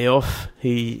his day off,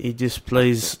 he just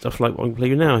plays stuff like what I'm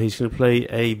playing now. He's going to play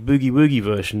a boogie-woogie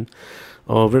version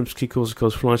of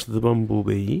Rimsky-Korsakov's Flight of the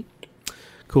Bumblebee,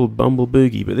 called Bumble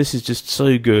Boogie, but this is just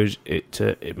so good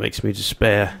it makes me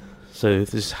despair. So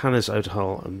this is Hannes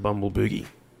Oterhal and Bumble Boogie.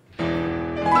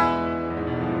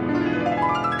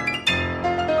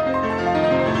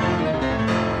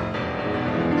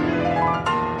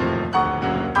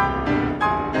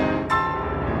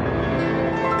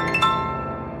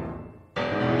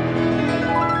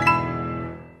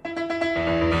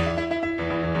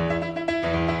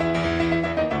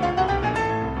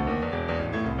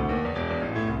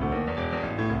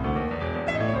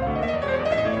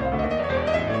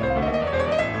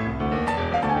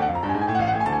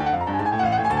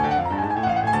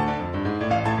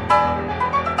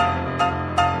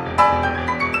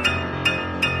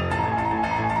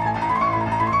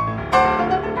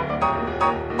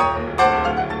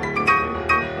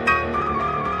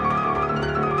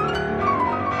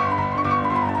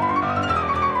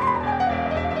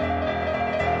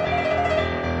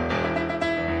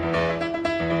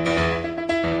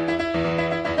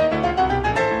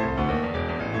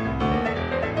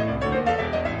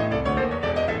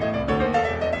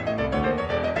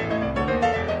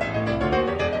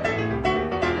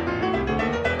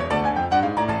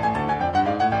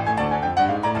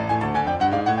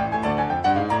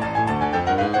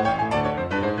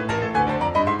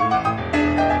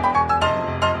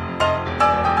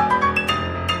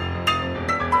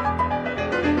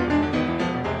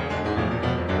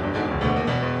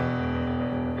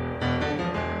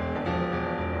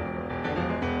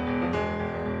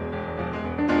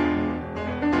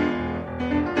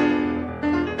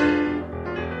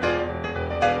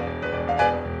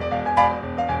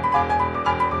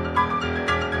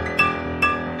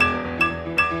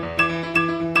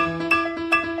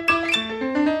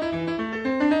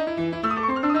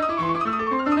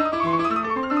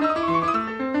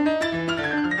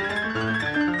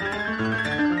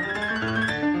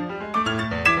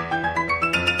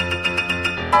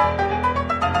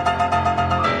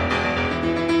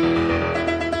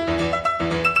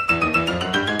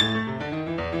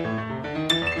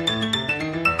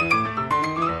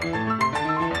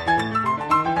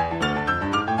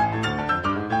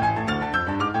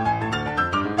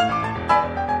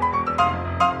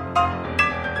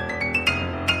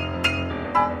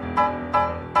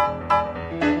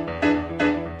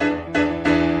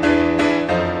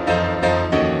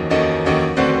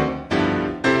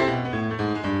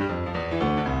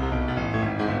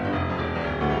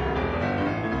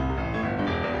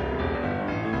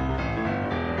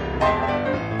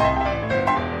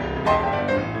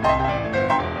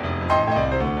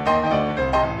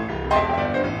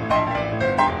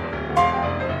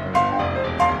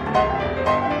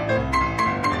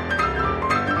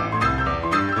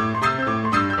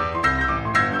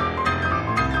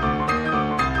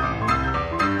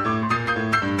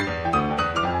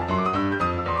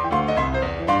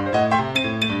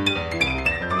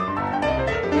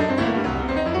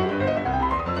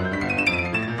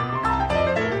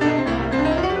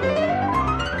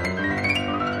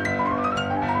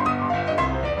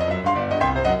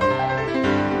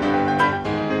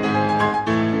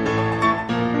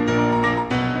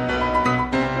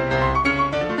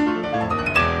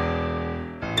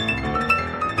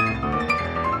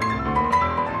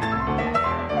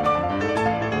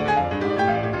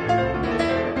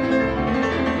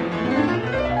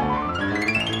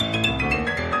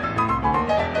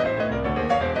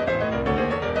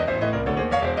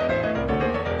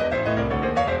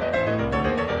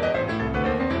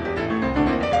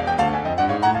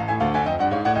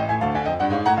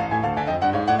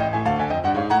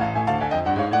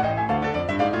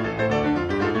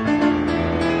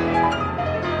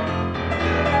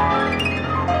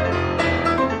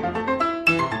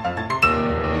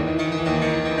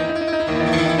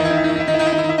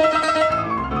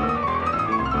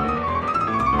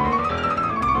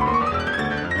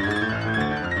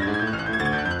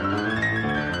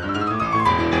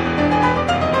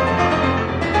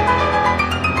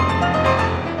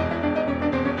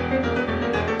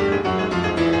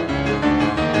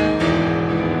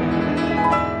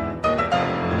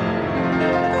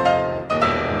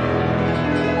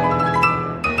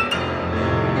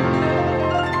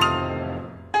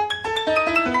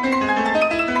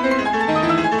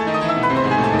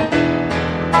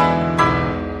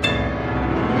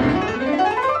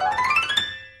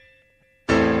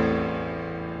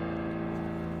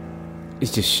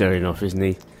 He's just showing off, isn't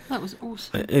he? That was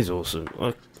awesome. It is awesome.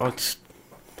 I'm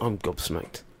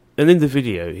gobsmacked. And in the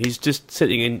video, he's just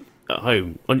sitting at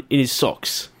home in his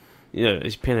socks. You know,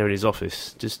 his piano in his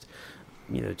office. Just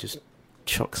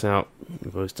chucks out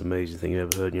the most amazing thing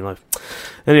you've ever heard in your life.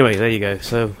 Anyway, there you go.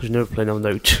 So, we should never play another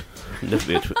note. Never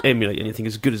be able to emulate anything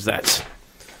as good as that.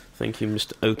 Thank you,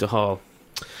 Mr. Otahal.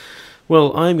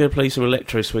 Well, I'm going to play some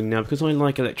electro swing now because I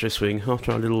like electro swing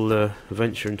after our little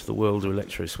venture into the world of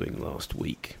electro swing last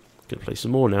week. I'm going to play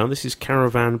some more now. This is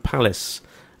Caravan Palace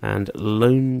and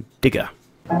Lone Digger.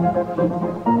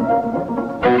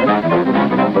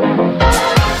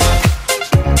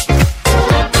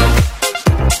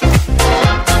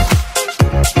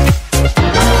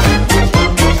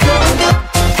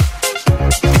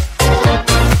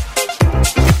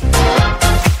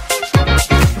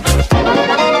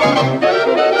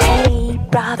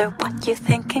 What you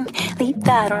thinking? Leave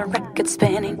that on record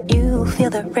spinning. You feel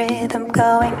the rhythm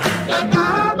going.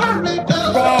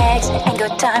 Legs ain't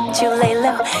got time to lay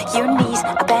low. Your knees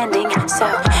are bending, so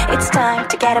it's time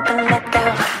to get up and let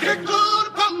go.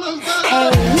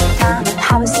 Hey, mama,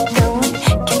 how is it going?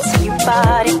 Can see your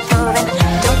body moving.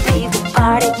 Don't leave the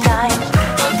party time.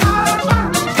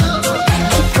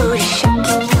 Keep booty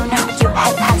shaking, you know your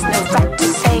head has no right to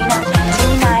say no.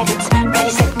 Tonight it's ready,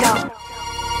 set, go.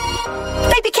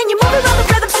 Baby, can you move around the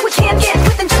rhythm so we can get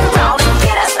with and turn around and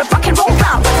get us a rock and roll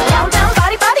round? Down, down,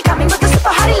 body, body, coming with the super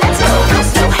hottie, let's go. No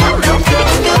slow, hell no. Baby,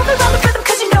 can you move around the rhythm?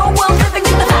 Cause you know we're living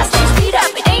in the fast lane. Speed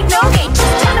up, it ain't no game.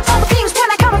 Just turn up all the beams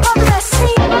when I come upon the rest.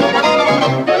 See?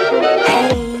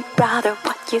 Hey, brother,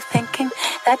 what you thinking?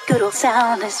 That good old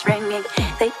sound is ringing.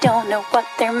 They don't know what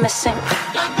they're missing.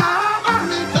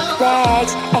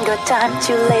 Legs ain't got time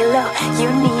to lay low.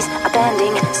 Your knees are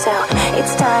bending, so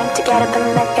it's time to get up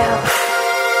and let go.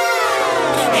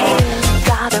 Hey,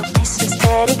 brother, listen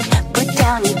steady. Put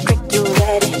down your brick, you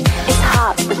ready. It's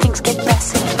hot when things get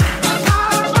messy.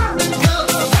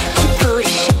 Keep booty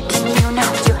shaking, you know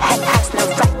your head has no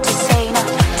right to say no.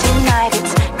 Tonight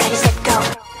it's ready, set, go.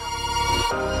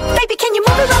 Baby, can you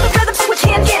move around the rhythm so we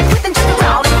can get with and turn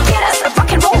around and get us a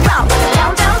rock and roll round?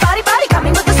 Down, down, body, body,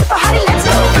 coming with the super hottie, let's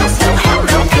go. No slow, hell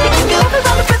no. Baby, can you move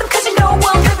around the rhythm? Cause you know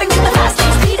we're living in the fast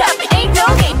lane. Speed up, it ain't no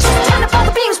game. Just turn up all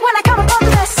the beams when I come upon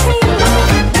the best scene.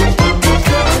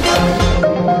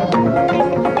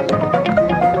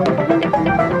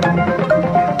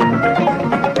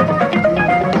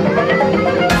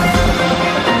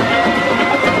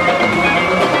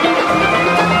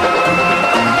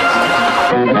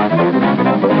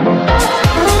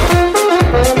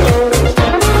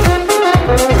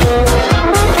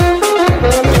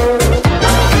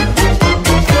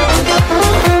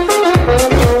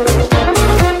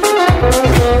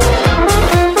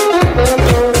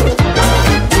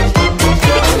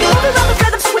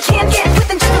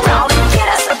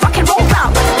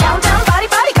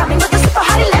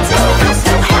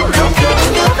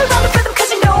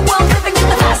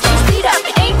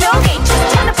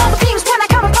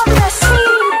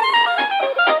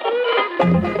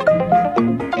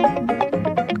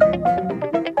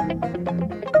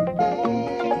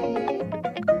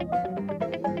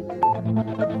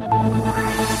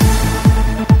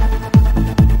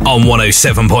 On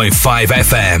 107.5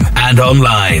 FM and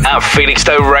online at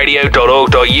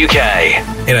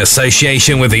felixstoweradio.org.uk. In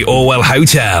association with the Orwell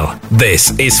Hotel,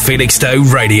 this is Felixstowe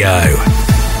Radio.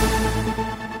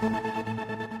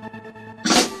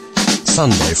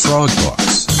 Sunday Frog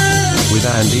Box with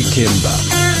Andy Kimber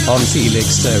on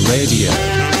Felixstowe Radio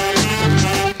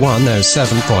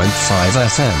 107.5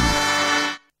 FM.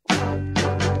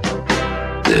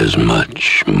 There's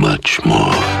much, much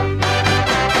more.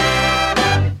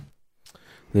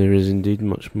 There is indeed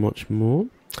much, much more.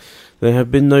 There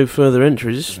have been no further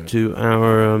entries to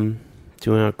our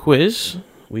quiz.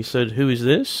 We said, who is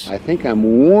this? I think I'm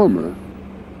warmer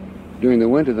during the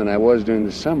winter than I was during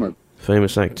the summer.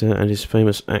 Famous actor and his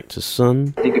famous actor's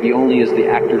son. Think of you only as the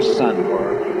actor's son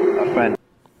or a friend.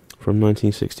 From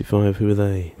 1965, who are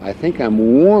they? I think I'm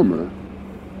warmer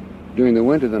during the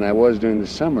winter than I was during the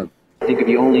summer. Think of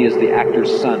you only as the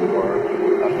actor's son or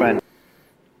a friend.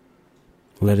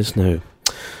 Let us know.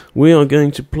 We are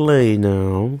going to play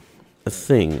now a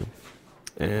thing,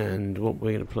 and what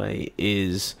we're going to play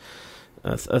is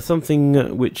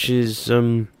something which is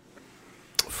from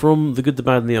The Good, the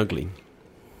Bad and the Ugly. You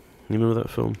remember that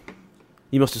film?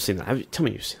 You must have seen that. Tell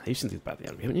me you've seen that. You've seen The Good, the Bad and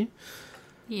the Ugly, haven't you?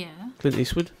 Yeah. Clint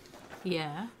Eastwood?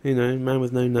 Yeah. You know, Man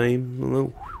with No Name.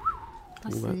 All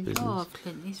That's that business. Oh,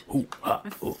 Clint Eastwood.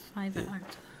 My favourite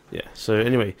actor. Yeah, so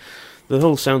anyway, the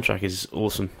whole soundtrack is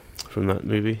awesome from that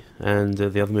movie, and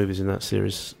the other movies in that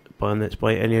series and it's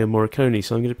by Ennio Morricone.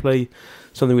 So I'm going to play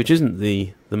something which isn't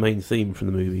the main theme from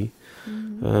the movie.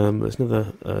 There's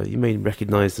another. You may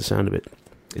recognise the sound of it.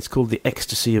 It's called The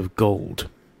Ecstasy of Gold.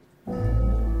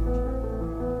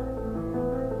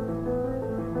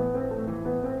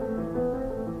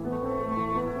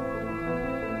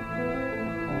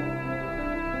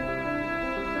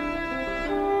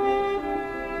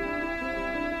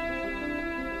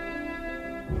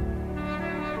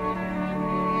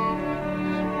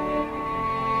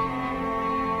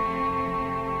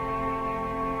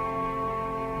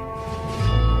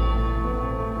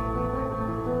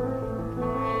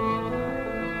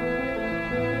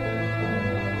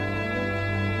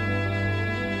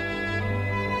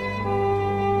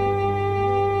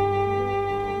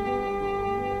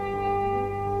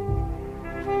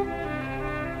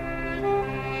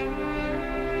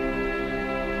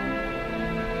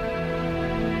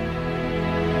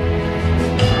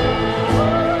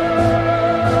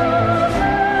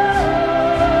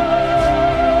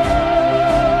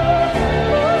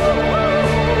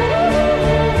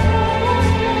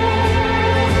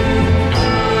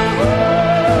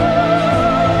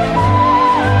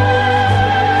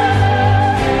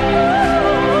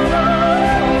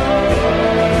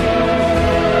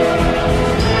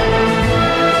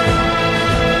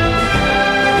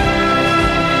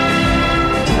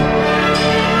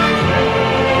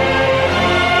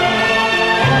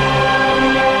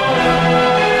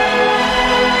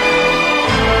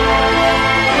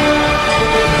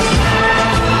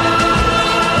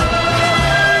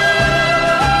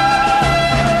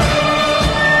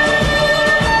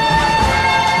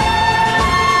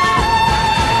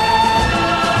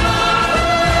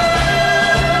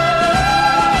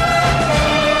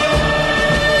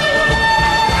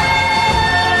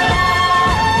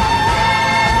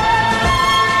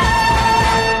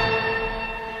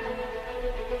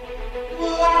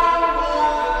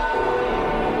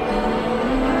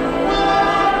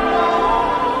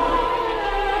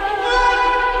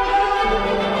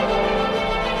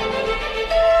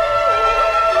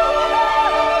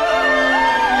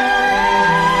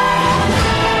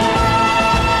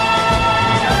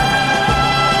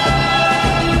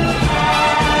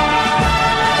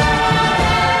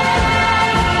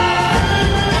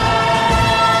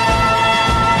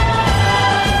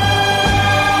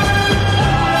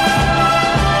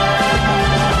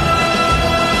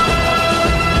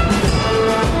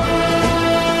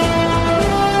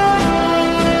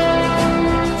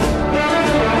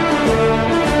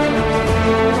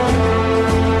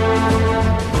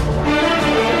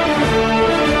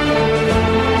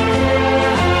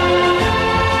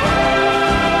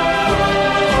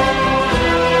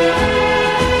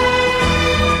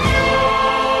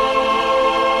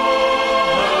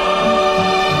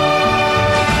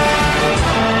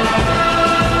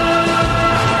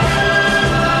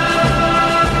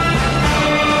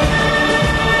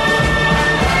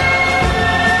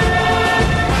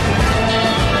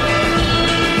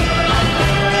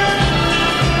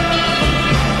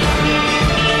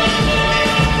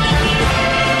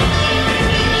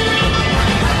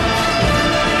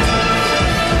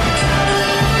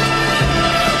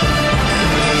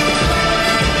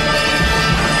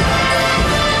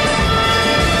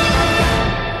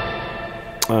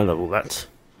 I love all that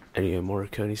Ennio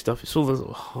Morricone stuff. It's all the sort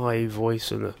of high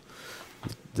voice and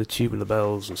the tubular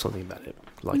bells and something about it.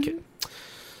 Like it.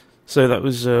 So that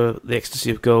was The Ecstasy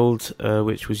of Gold,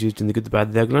 which was used in The Good, the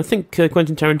Bad, the Ugly. And I think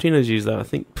Quentin Tarantino's used that. I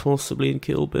think possibly in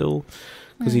Kill Bill,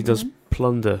 because he does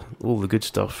plunder all the good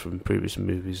stuff from previous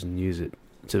movies and use it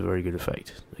to very good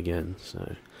effect again.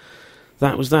 So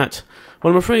that was that.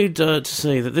 Well, I'm afraid to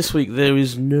say that this week there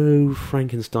is no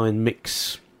Frankenstein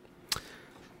mix.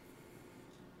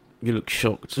 You look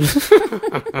shocked.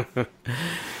 Do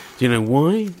you know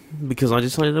why? Because I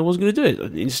decided I wasn't going to do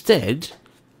it. Instead,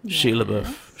 Shia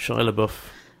LaBeouf.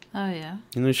 Oh, yeah.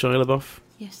 You know Shia LaBeouf?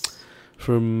 Yes.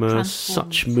 From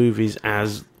such movies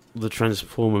as the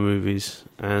Transformer movies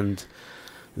and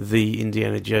the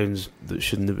Indiana Jones that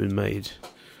shouldn't have been made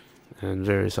and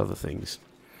various other things.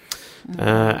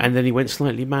 And then he went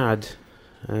slightly mad.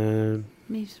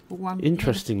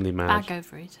 Interestingly mad. Bag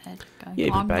over his head. Going, yeah,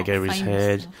 he put bag over his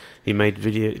head. Now. He made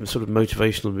sort of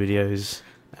motivational videos.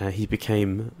 He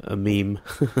became a meme.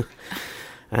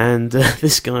 And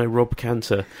this guy, Rob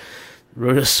Cantor,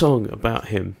 wrote a song about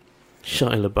him,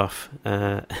 Shia LaBeouf.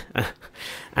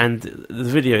 And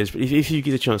the videos, if you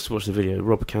get a chance to watch the video,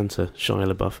 Rob Cantor, Shia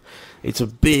LaBeouf, it's a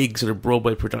big sort of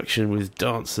Broadway production with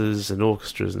dancers and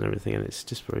orchestras and everything, and it's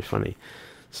just very funny.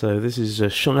 So this is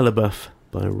Shia LaBeouf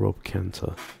by Rob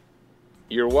Cantor.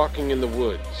 You're walking in the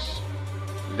woods.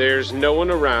 There's no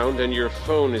one around and your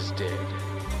phone is dead.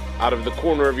 Out of the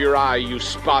corner of your eye, you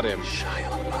spot him. Shia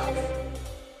LaBeouf.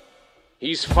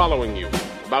 He's following you,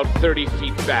 about 30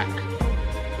 feet back.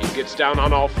 He gets down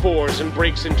on all fours and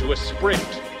breaks into a sprint.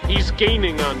 He's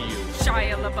gaining on you.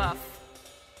 Shia LaBeouf.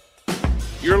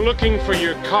 You're looking for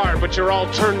your car, but you're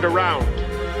all turned around.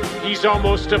 He's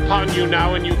almost upon you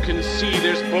now, and you can see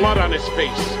there's blood on his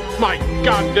face. My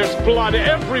God, there's blood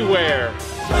everywhere!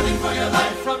 Running for your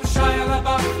life from Shia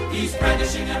LaBeouf. He's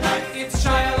brandishing a knife, it's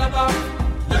Shia LaBeouf.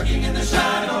 Lurking in the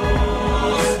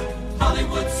shadows.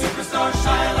 Hollywood superstar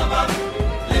Shia LaBeouf.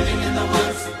 Living in the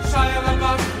woods, Shia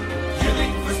LaBeouf.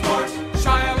 Killing for sport,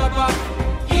 Shia LaBeouf.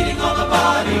 Eating all the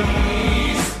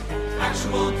bodies.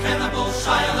 Actual cannibal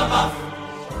Shia LaBeouf.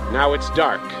 Now it's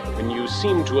dark, and you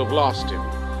seem to have lost him.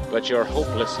 But you're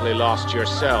hopelessly lost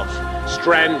yourself.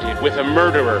 Stranded with a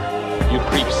murderer. You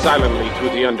creep silently through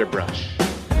the underbrush.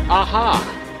 Aha!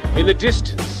 In the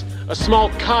distance, a small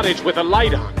cottage with a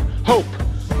light on. Hope.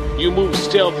 You move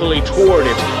stealthily toward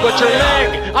it, but your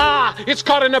leg! Ah! It's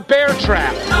caught in a bear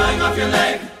trap! Gnawing off your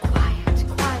leg. Quiet,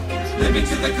 quiet. Living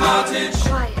to the cottage.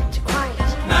 Quiet,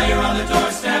 quiet. Now you're on the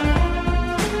doorstep.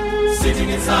 Sitting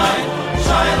inside.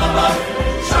 Shia LaBeouf.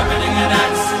 Sharpening an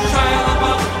axe. Shia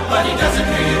LaBeouf. But he doesn't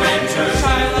hear you enter.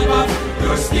 Shia LaBeouf.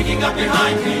 You're sneaking up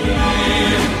behind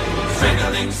him.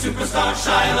 Strangling superstar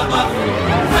Shia LaBeouf.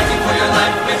 Fighting for your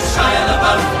life with Shia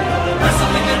LaBeouf.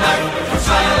 Wrestling a knife from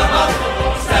Shia LaBeouf.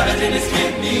 Stab it in his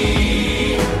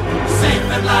kidney. Safe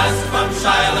at last from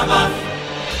Shia LaBeouf.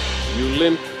 You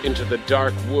limp into the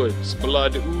dark woods,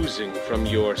 blood oozing from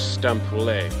your stump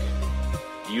leg.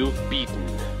 You've beaten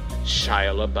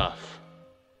Shia LaBeouf.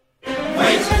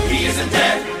 Wait, he isn't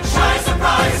dead. Shy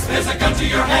surprise, there's a gun to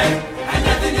your head and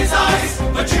death in his eyes,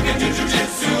 but you can do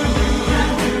jujitsu.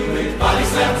 Body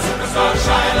slam superstar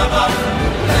Shia LaBeouf.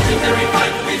 Legendary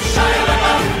fight with Shia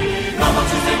LaBeouf. Normal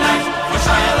Tuesday night for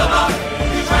Shia LaBeouf.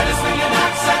 You try to swing an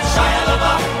axe at Shia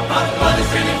LaBeouf, but blood is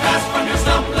draining fast from your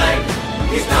stump leg.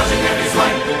 He's dodging every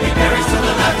swipe. He parries to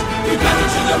the left. You counter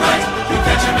to the right. You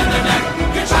catch him in the neck.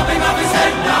 You're chopping off his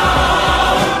head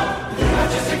now. You have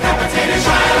just decapitated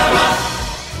Shia LaBeouf.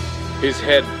 His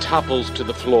head topples to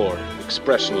the floor,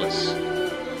 expressionless.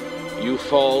 You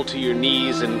fall to your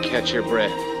knees and catch your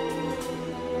breath.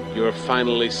 You're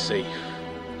finally safe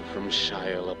from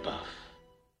Shia LaBeouf.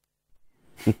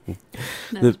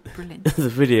 Brilliant. The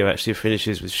video actually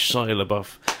finishes with Shia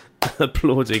LaBeouf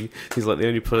applauding. He's like the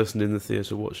only person in the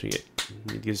theatre watching it.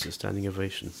 He gives a standing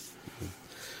ovation.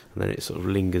 And then it sort of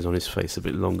lingers on his face a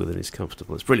bit longer than is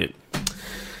comfortable. It's brilliant.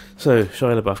 So,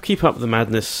 Shia LaBeouf, keep up the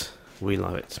madness. We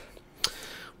love it.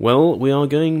 Well, we are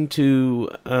going to...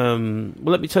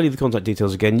 let me tell you the contact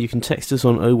details again. You can text us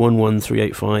on 011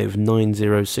 385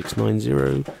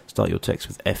 90690. Start your text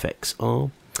with FXR.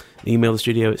 Email the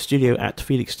studio at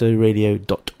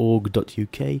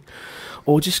studio@felixstoweradio.org.uk.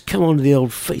 Or just come on to the old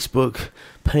Facebook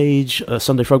page,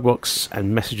 Sunday Frogbox,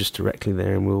 and message us directly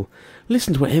there, and we'll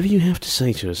listen to whatever you have to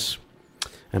say to us.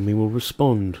 And we will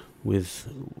respond with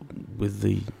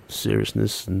the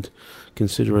seriousness and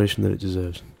consideration that it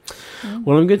deserves.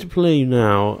 Well, I'm going to play you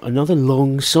now another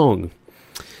long song.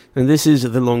 And this is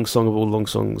the long song of all long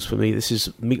songs for me. This is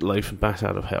Meatloaf and Bat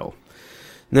Out of Hell.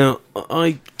 Now,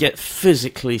 I get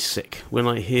physically sick when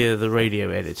I hear the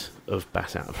radio edit of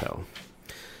Bat Out of Hell.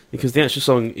 Because the actual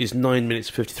song is 9 minutes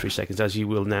 53 seconds, as you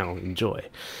will now enjoy.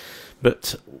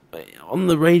 But on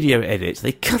the radio edit,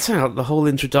 they cut out the whole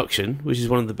introduction, which is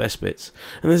one of the best bits.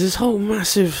 And there's this whole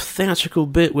massive theatrical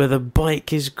bit where the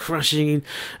bike is crashing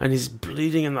and he's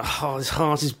bleeding and his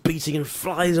heart is beating and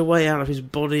flies away out of his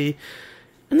body.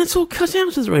 And that's all cut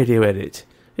out of the radio edit.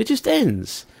 It just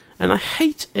ends. And I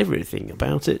hate everything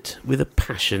about it with a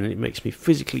passion. It makes me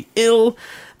physically ill,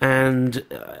 and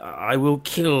I will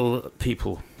kill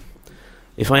people.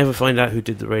 If I ever find out who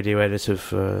did the radio edit of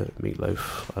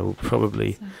Meatloaf, I will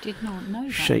probably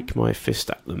shake my fist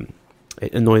at them.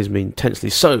 It annoys me intensely.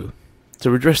 So,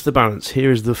 to redress the balance,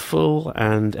 here is the full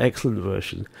and excellent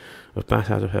version of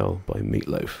Bat Out of Hell by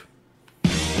Meatloaf.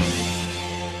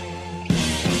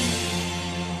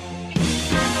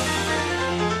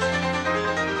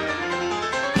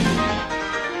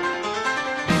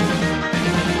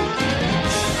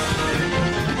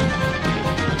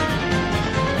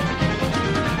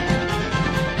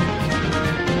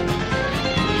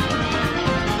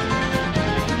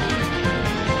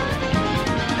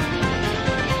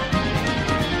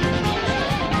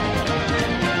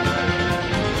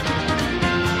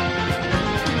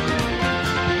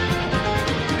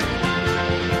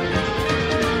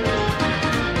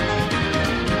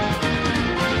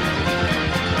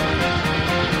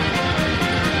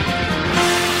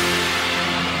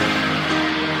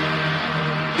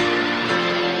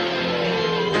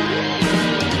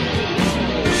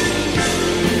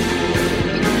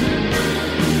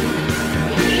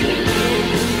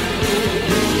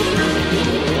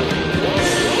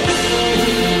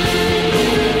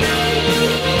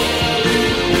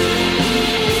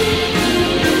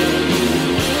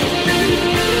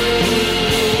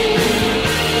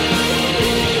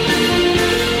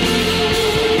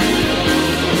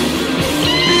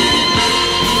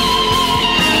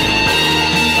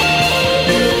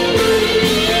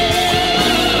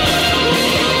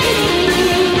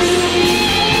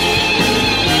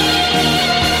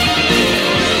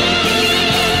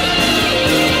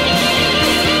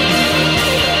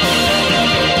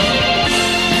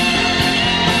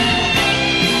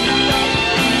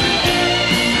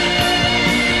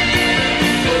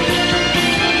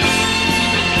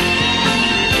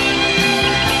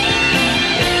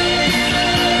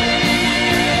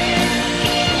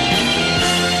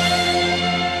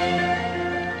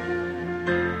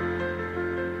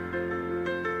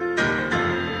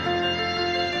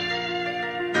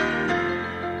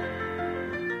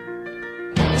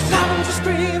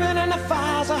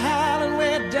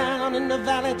 down in the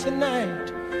valley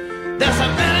tonight. There's a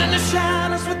man in the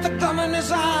shadows with a gun in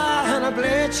his eye and a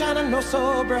blade shining oh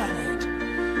so bright.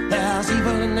 There's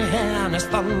evil in the air and there's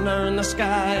thunder in the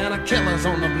sky and a killer's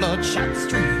on the bloodshot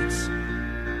streets.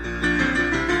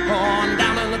 On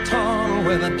down in the tunnel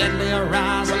with a deadly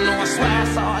horizon, oh I swear I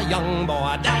saw a young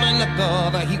boy down in the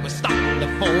gutter. He was starting to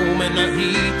foam in the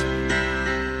heat.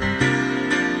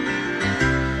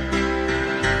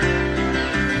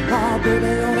 Oh baby,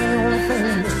 you're the only thing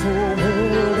in this whole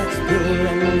world that's good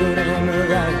and good and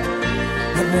right.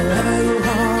 And wherever you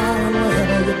are and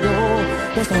wherever you go,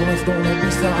 there's always gonna be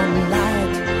some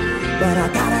light. But I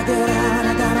gotta get out,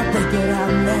 I gotta break it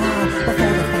out now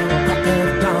before the final crack of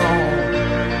dawn.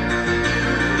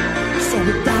 So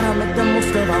we gotta make the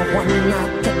most of our one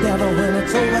night together. When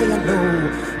it's over, you know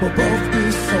we'll both be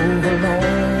so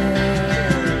alone.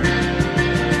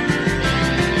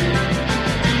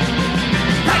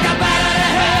 Like a bat out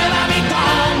of hell, I'll be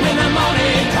gone when the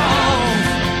morning comes.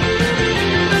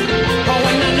 But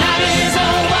when the night is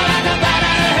over, like a bat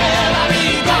out of hell, I'll be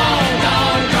gone,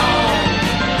 gone, gone.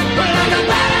 But like a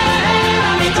bat out of hell,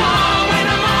 I'll be gone when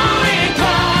the morning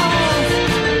comes.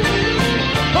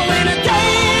 But when the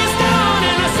day is done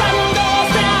and the sun goes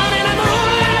down and the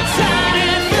moonlight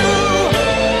shining through,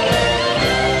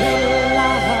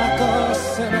 like a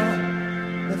sinner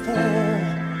before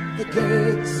the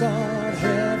gates of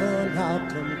heaven, I'll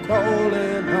come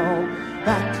crawling on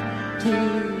back to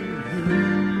you.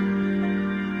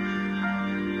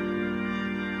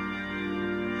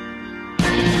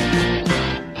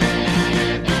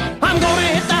 I'm gonna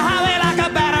hit the highway like a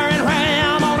battering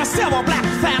ram on a silver black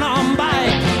phantom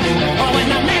bike. Oh, when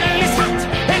the metal is hot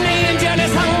and the engine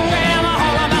is hungry, I'm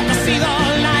all about to see the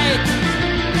light.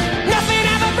 Nothing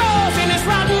ever grows in this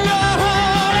rotten old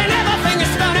hole, and everything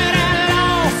is stunted and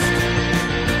lost.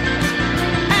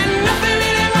 And nothing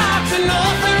really rocks and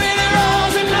nothing really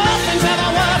rolls, and nothing's ever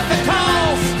worth the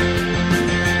cost.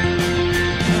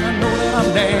 And I know that I'm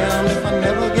damned if I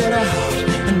never get out,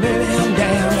 and maybe I'm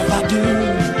damned if I do.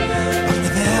 But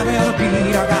with every other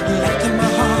beat I got left in my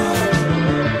heart,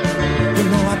 you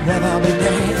know I'd rather be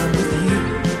damned with you.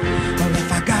 Well,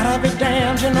 if I gotta be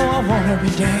damned, you know I wanna be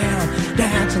damned,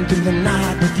 dancing through the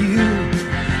night with you.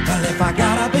 Well, if I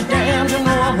gotta be damned, you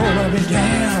know I wanna be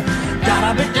damned.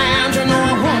 Gotta be damned, you know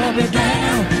I wanna be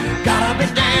damned. Gotta be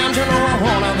damned, you know I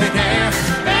wanna be damned.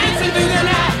 Dancing through the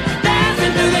night,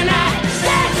 dancing through the night,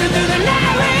 dancing through the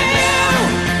night with you.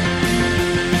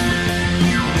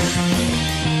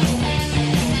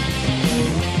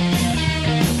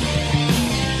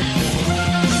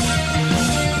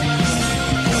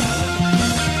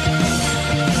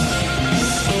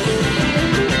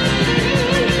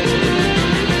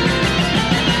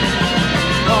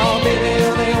 Oh, baby,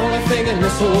 you're the only thing in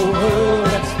this whole world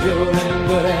that's pure and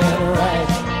good and right.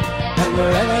 And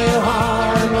wherever you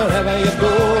are and wherever you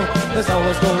go, there's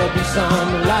always gonna be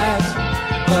some light.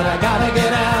 But I gotta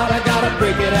get out, I gotta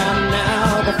break it out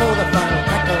now before the final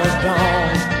crack of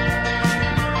dawn.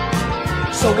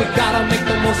 So we gotta make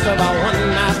the most of our one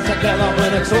night together.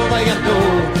 When it's over, you know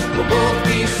we'll both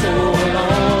be so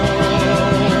alone.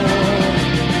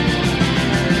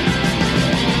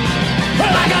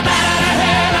 Like a bat out of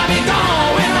hell, I'll be gone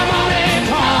when the morning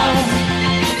comes.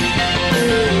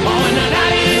 Oh, when the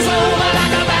night is over,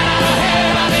 like a bat out of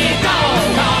hell, I'll be gone,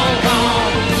 gone,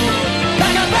 gone.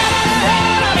 Like a bat out of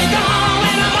hell, I'll be gone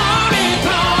when the morning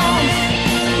comes.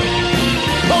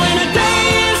 But when the day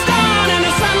is done and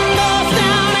the sun goes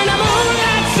down and the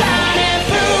moonlight shining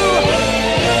through,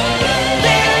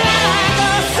 they're like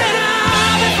a sinner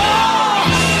before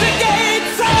the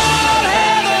gates of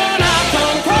heaven. I'll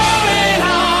come crawling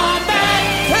on back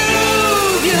to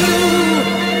you.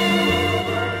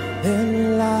 Then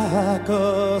like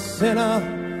a sinner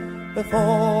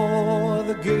before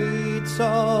the gates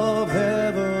of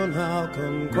heaven, I'll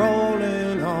come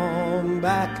crawling on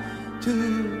back to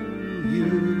you.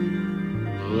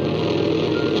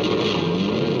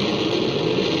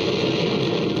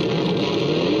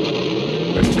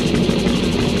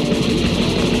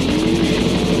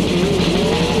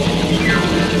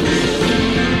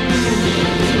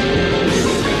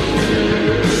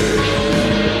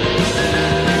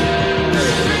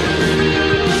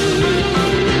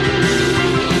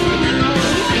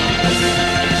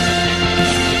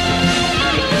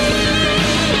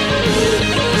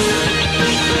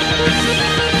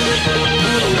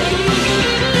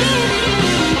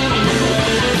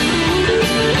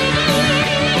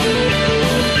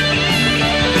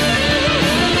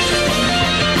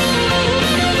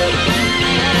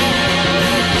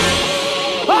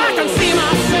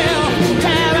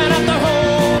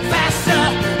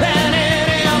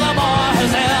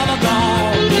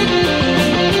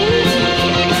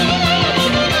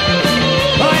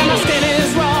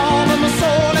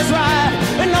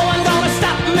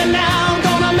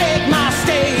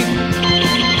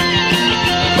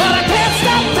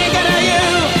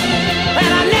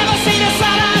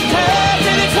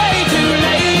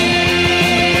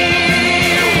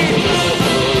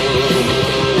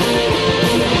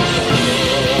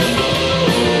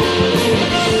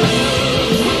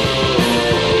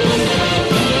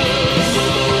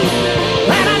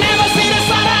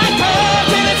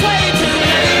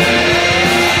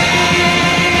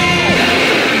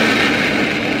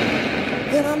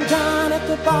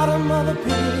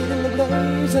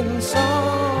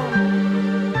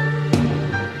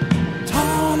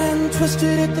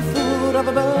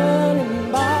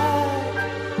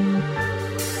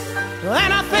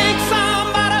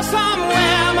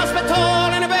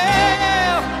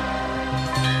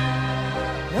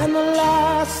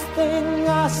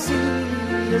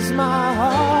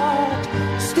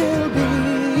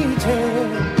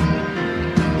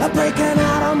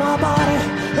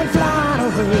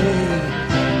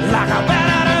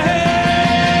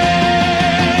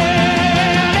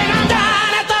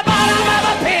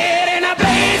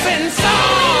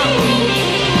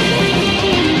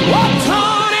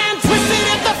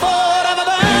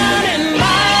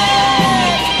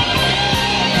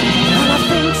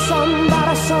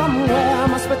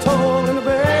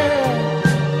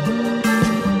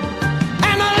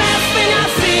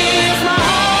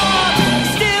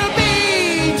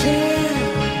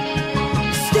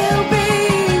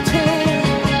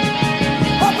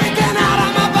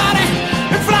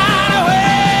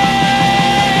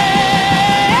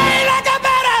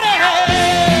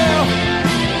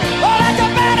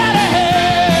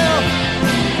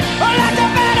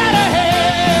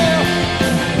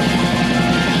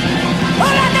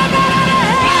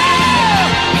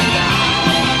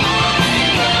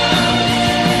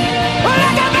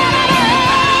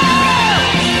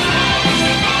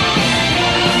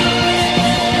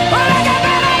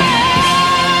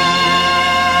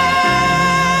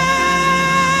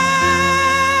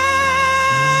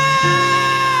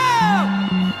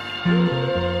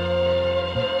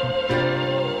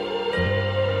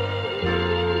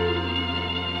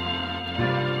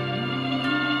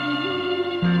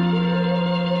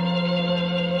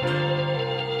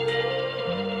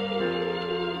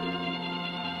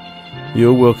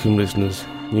 You're welcome, listeners.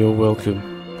 You're welcome.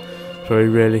 Very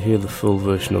rarely hear the full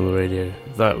version on the radio.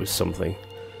 That was something.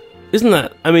 Isn't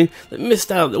that? I mean, they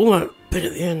missed out all that bit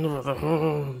at the end of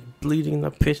the bleeding,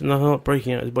 that pit and the heart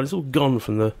breaking out, but it's all gone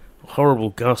from the horrible,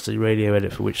 ghastly radio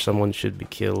edit for which someone should be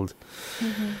killed.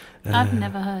 Mm-hmm. I've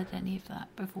never heard any of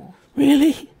that before.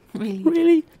 Really? Really?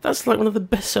 Really? That's like one of the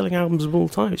best-selling albums of all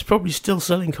time. It's probably still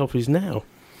selling copies now.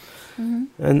 Mm-hmm.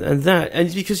 And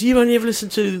it's because you only ever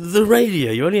listened to the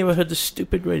radio. You only ever heard the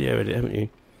stupid radio edit, haven't you?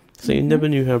 So you never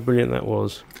knew how brilliant that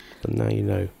was. But now you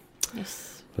know.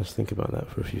 Yes. Let's think about that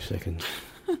for a few seconds.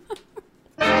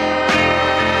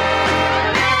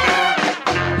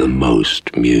 The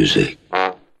most music.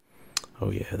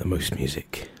 Oh yeah, the most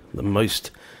music. The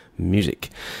most music.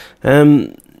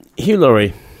 Hugh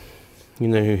Laurie. You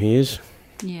know who he is?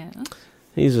 Yeah.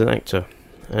 He's an actor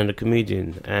and a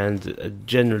comedian and a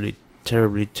generally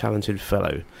terribly talented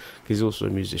fellow. He's also a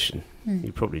musician.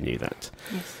 You probably knew that.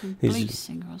 Yes, he's a blues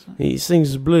singer or something. He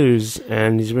sings blues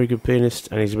and he's a very good pianist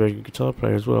and he's a very good guitar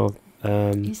player as well.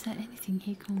 Is there anything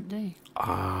he can't do?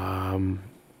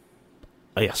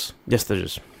 Yes. Yes, there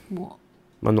is. What?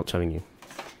 I'm not telling you.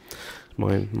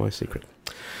 My secret.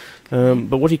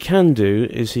 But what he can do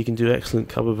is he can do excellent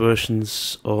cover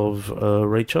versions of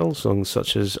Ray Charles songs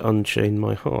such as Unchain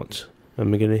My Heart.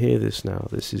 And we're going to hear this now.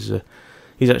 This is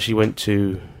he's actually went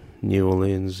to New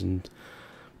Orleans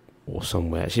or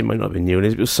somewhere. Actually, it might not have been New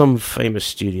Orleans. It was some famous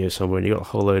studio somewhere, and he got a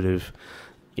whole load of,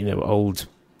 old,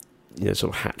 sort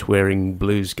of hat-wearing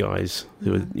blues guys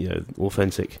who were,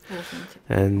 authentic.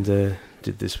 And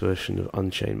did this version of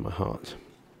Unchain My Heart.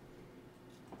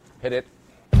 Hit it.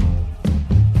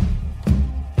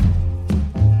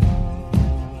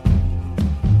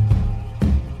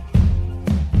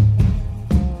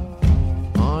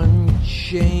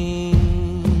 Unchain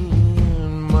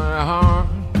my heart,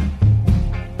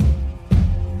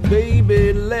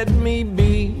 baby, let me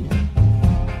be.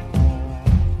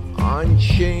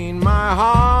 Unchain my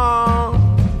heart,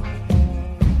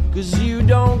 'cause you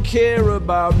don't care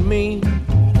about me.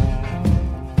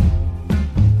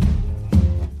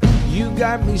 You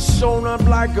got me sewn up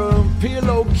like a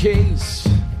pillowcase,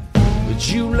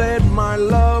 but you let my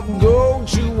love go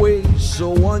to waste.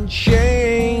 So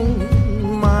unchain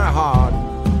my heart,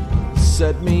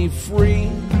 set me free.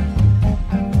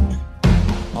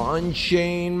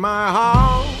 Unchain my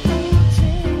heart,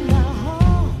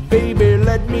 baby,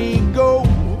 let me go.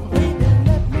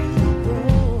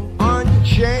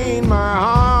 Unchain my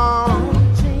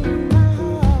heart,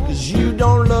 'cause you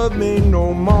don't love me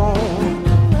no more.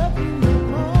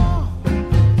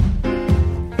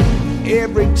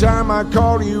 Every time I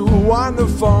call you on the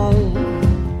phone,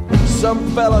 some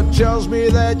fella tells me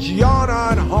that you're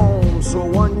not home. So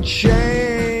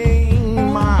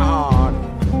unchain my heart,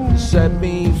 set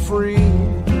me free.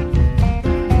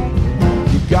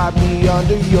 You got me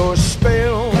under your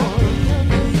spell,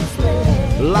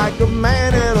 like a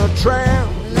man in a trance.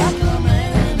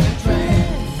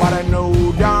 But I know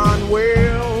darn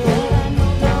well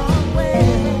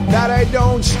that I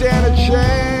don't stand a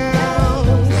chance.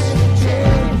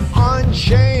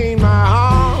 Unchain my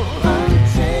heart,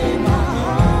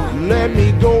 let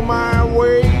me go my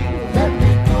way.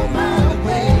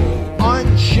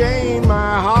 Unchain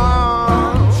my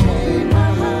heart,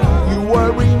 you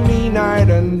worry me night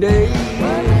and day.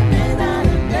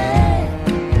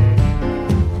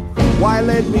 Why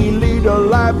let me lead a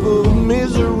life of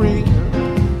misery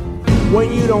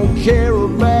when you don't care a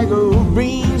bag of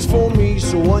beans for me?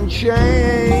 So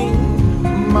unchain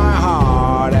my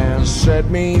heart and set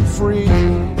me free.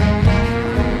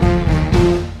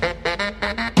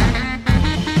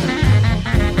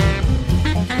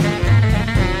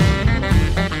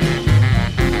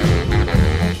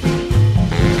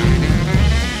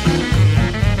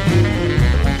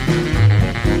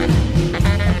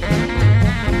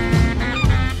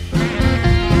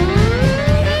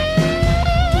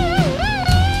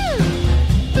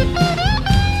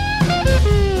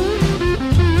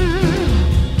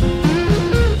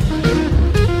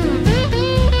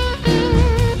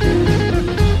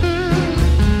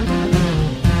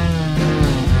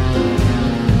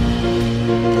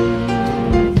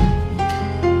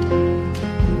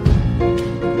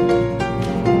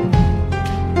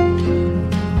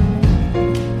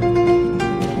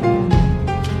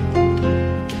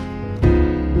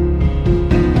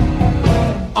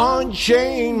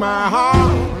 Unchain my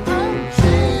heart,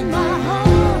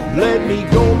 let me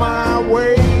go my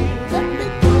way.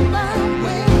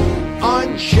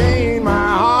 Unchain my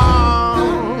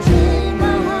heart,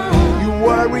 you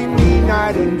worry me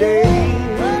night and day.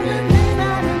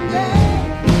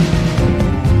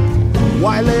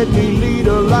 Why let me lead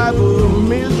a life of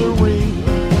misery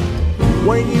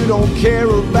when you don't care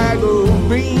a bag of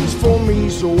beans for me?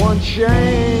 So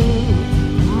unchain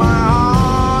my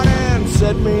heart and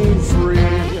set me free.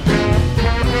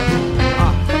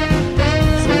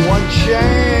 So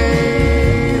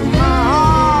unchain my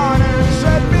heart and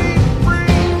set me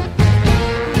free.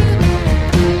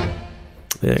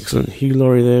 Yeah, excellent. Hugh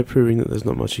Laurie there, proving that there's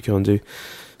not much you can't do.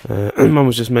 Mum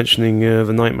was just mentioning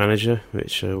The Night Manager,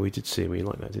 which we did see, and we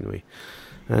liked that, didn't we?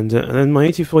 And then my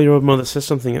 84-year-old mother says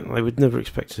something I would never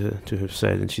expect her to have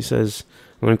said, and she says,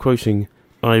 and I'm quoting,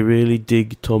 "I really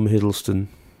dig Tom Hiddleston."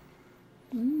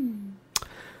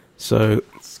 So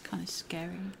it's kind of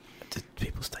scary. Do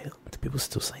people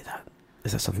still say that?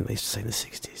 Is that something they used to say in the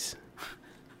 60s?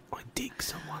 I dig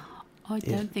someone. I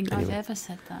don't think I've ever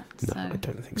said that. No, so I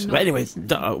don't think so. But anyway,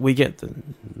 we get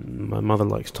my mother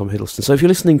likes Tom Hiddleston. So if you're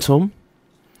listening, Tom,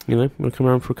 want to come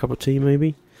around for a cup of tea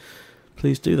maybe?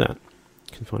 Please do that.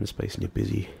 You can find a space in your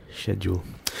busy schedule.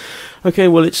 Okay,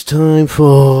 well, it's time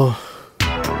for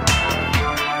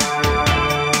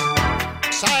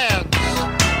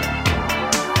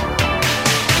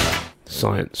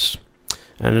Science,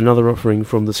 and another offering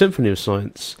from the Symphony of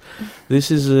Science. This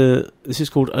is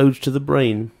called Ode to the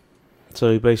Brain.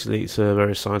 So basically, it's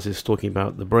various scientists talking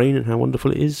about the brain and how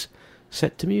wonderful it is,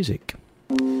 set to music.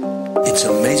 It's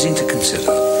amazing to consider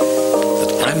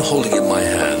that I'm holding in my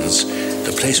hands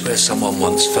the place where someone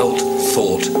once felt,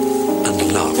 thought,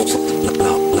 and loved.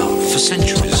 For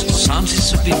centuries,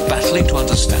 scientists have been battling to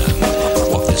understand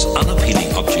what this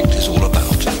unappealing object is all about.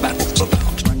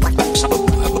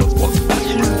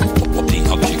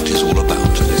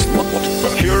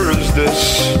 Here is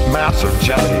this massive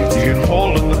jelly you can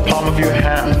hold in the palm of your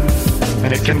hand,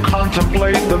 and it can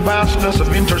contemplate the vastness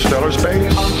of interstellar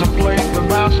space. Contemplate the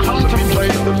vast.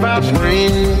 The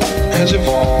brain has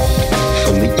evolved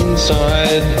from the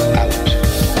inside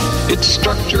out. Its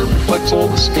structure reflects all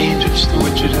the stages through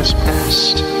which it has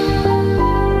passed.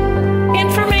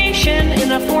 Information in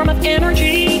the form of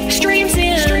energy streams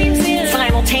in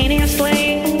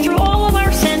simultaneously through all of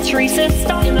our sensory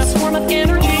systems in the form of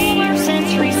energy.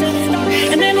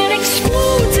 And then it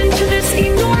explodes into this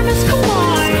enormous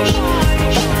collage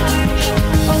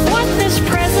of what this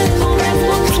present moment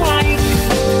looks like,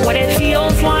 what it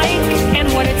feels like,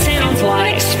 and what it sounds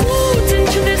like. It explodes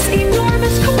into this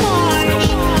enormous collage.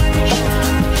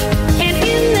 And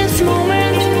in this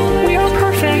moment, we are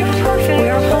perfect. We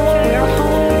are whole,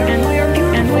 and we are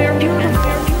beautiful.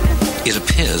 It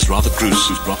appears rather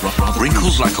gruesome,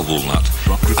 wrinkled like a walnut,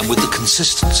 and with the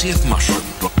consistency of mushrooms,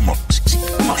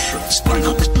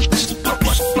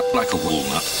 like a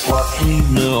walnut. What we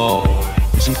know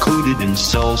is encoded in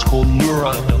cells called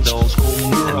neurons,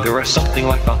 and there are something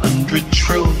like 100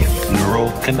 trillion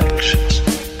neural connections.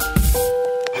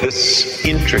 This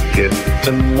intricate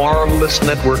and marvelous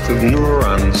network of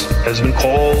neurons has been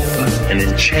called an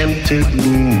enchanted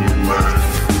loom.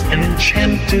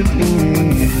 enchanted.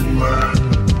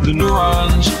 The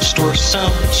neurons store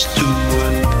sounds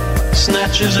too,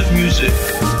 snatches of music.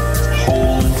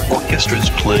 Whole orchestras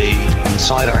play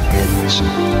inside our heads.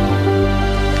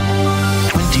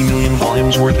 20 million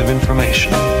volumes worth of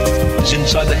information is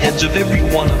inside the heads of every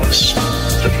one of us.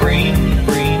 The brain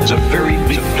is a very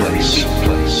big place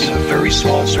in a very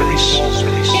small space.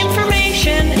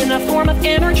 Information in the form of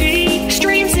energy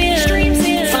streams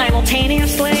in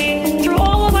simultaneously through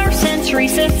all of our sensory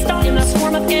systems in the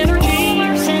form of energy.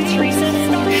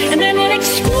 And then it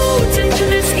explodes into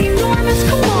this enormous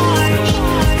collage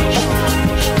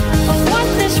of what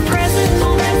this present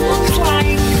moment looks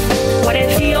like, what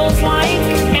it feels like,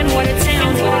 and what it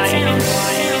sounds like.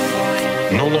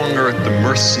 No longer at the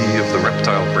mercy of the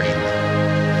reptile brain,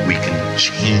 we can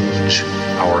change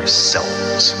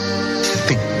ourselves.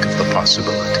 Think of the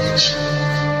possibilities.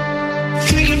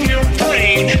 Think of your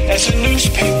brain as a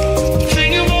newspaper.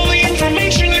 Think of all the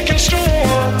information it can store,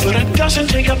 but it doesn't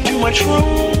take up too much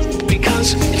room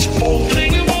because it's full.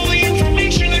 Think of all the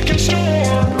information it can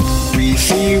store. We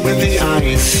see with the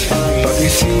eyes, but we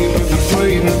see with the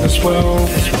brain as well.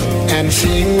 And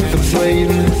seeing with the brain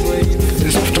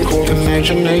is often called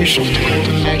imagination.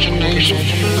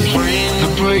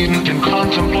 The brain can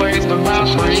contemplate the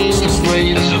vast range. The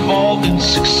brain has evolved in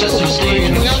successive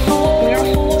stages.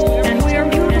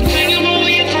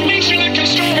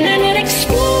 And then it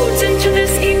explodes into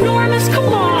this enormous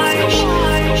collage.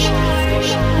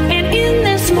 And in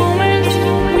this moment,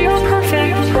 we are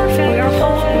perfect, we are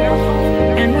whole,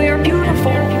 and we are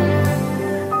beautiful.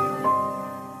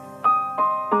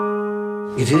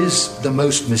 It is the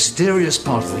most mysterious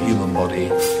part of the human body,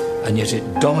 and yet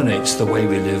it dominates the way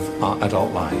we live our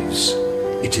adult lives.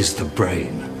 It is the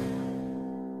brain.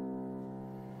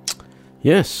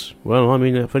 Yes, well, I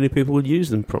mean, if only people would use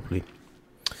them properly.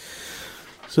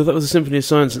 So that was the Symphony of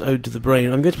Science and Ode to the Brain.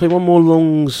 I'm going to play one more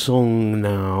long song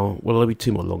now. Well, there'll be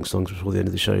two more long songs before the end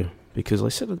of the show, because I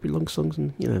said there'd be long songs,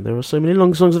 and, you know, there are so many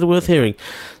long songs that are worth hearing.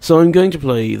 So I'm going to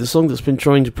play the song that's been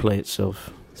trying to play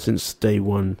itself since day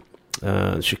one,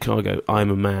 Chicago, I'm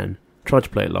a Man. Tried to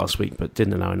play it last week, but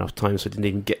didn't allow enough time, so I didn't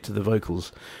even get to the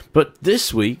vocals. But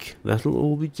this week, that'll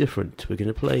all be different. We're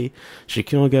going to play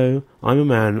Chicago, I'm a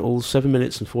Man, all 7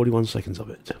 minutes and 41 seconds of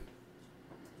it.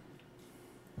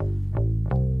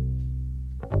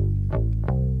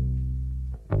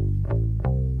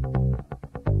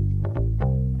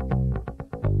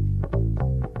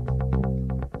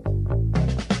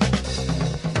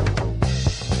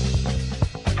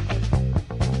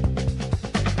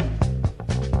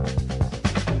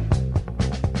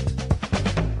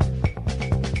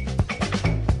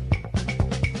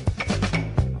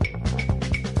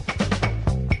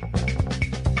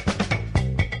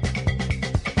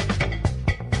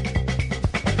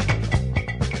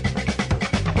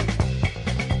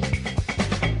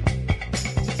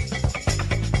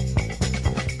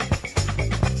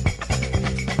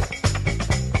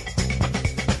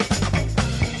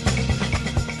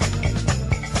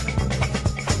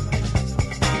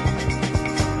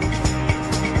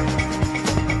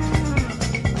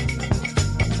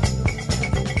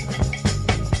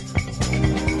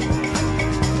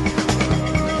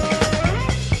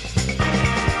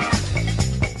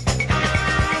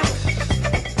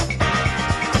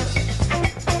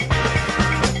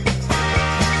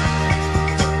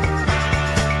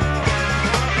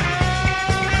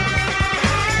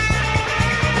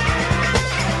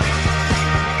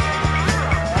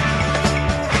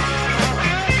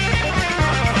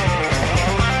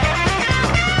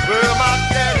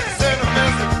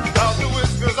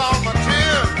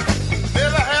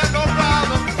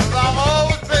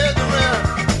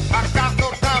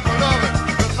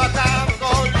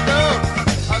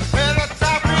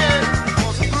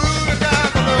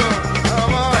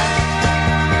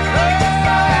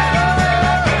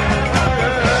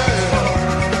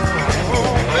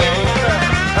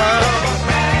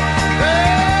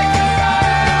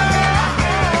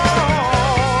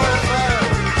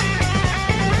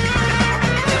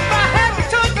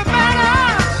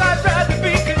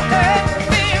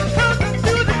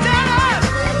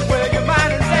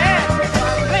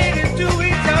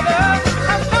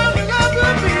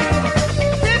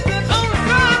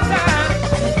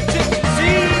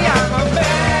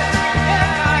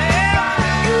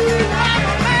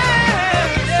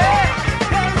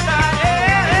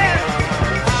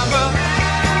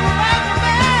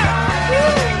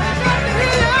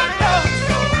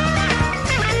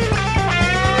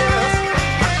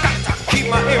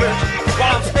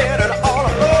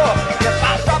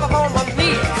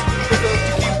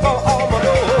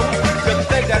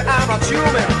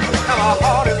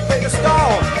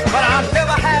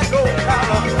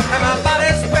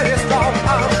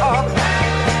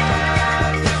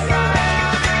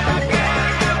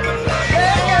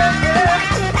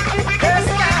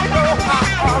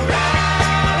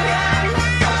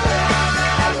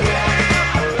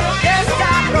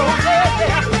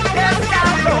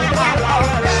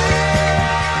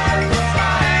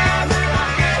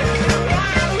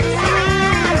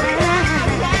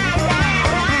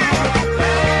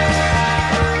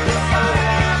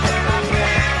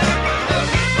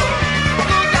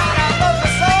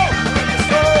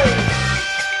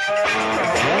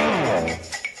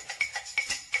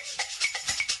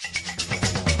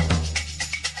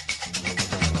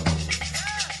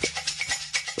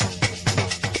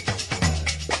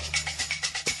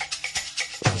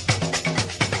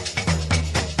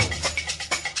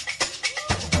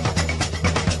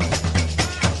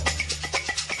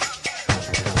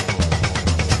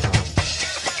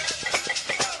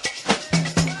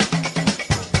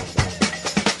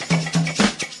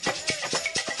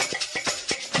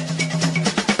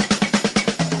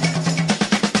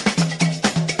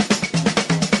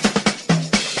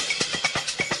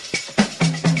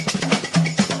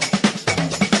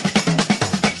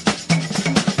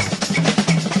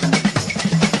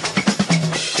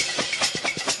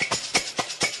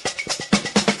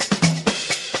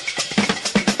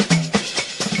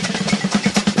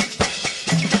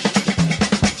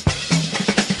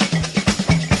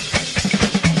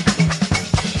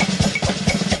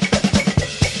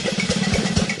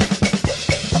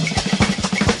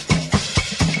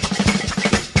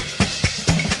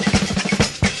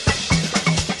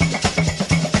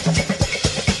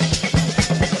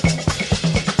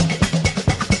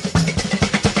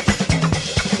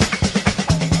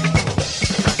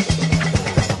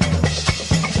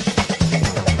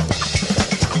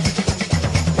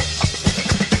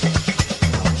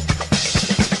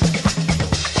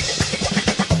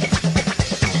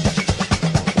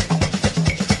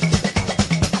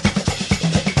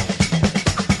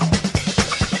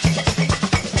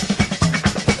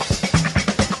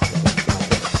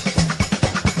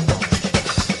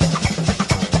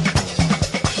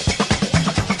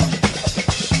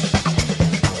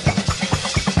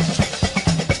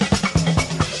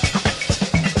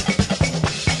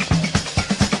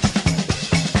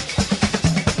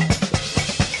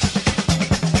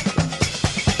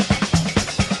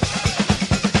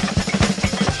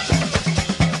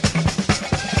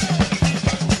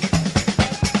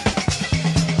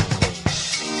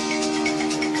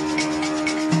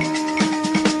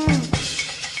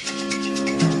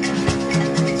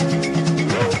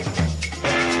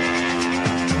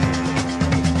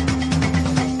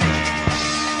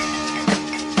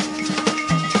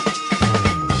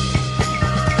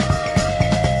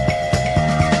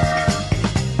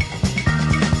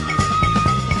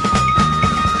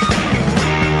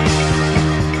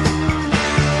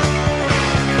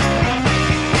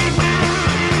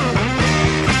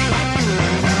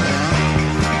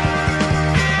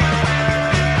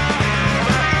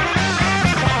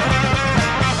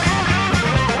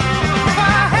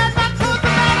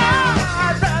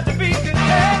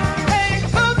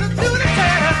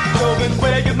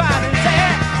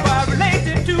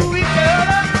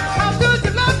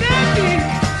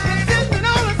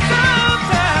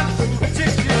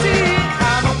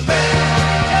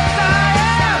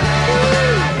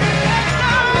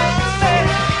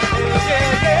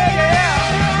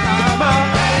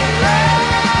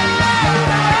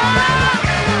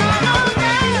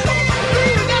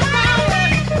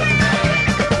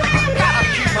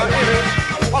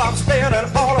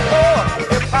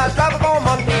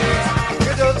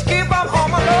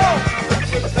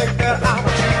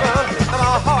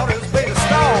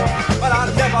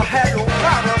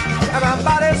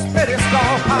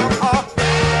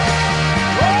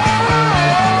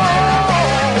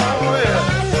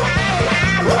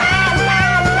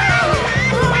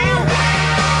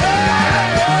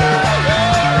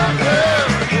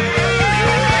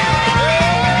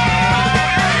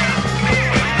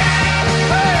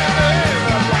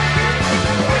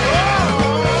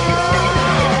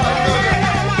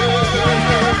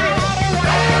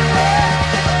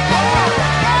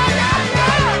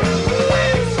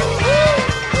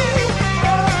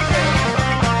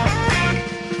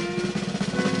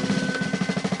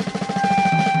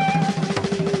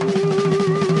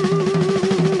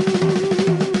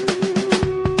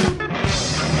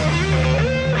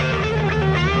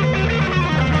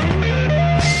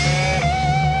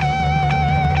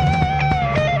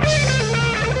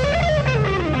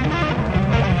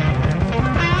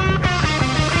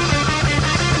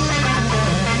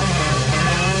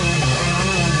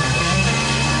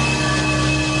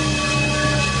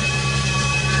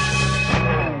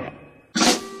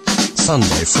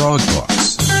 Sunday Frog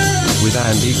Box with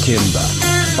Andy Kimber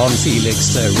on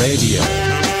Felixstowe Radio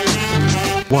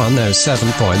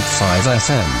 107.5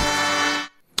 FM.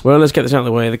 Well, let's get this out of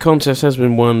the way. The contest has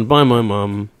been won by my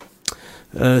mum.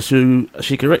 So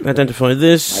she correctly identified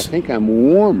this. I think I'm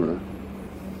warmer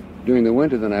during the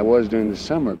winter than I was during the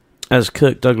summer. As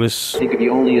Kirk Douglas. Think of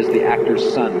you only as the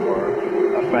actor's son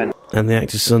or a friend. And the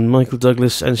actor's son, Michael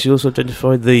Douglas. And she also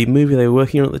identified the movie they were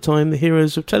working on at the time, The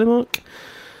Heroes of Telemark,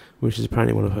 which is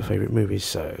apparently one of her favourite movies.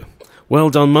 So, well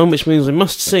done, Mum, which means I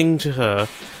must sing to her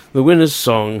the winner's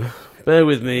song. Bear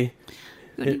with me.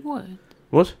 Any word?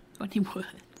 What? Any word?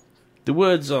 The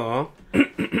words are...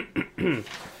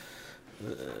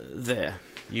 there.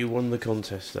 You won the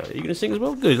contest. Are you going to sing as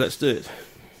well? Good, let's do it.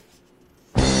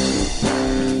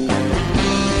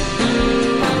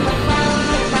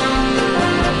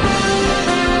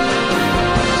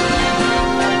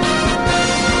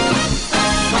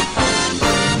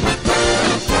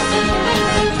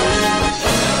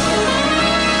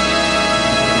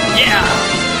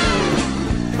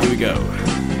 Here we go.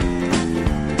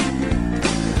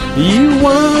 You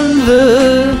won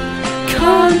the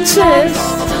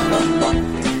contest.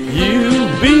 You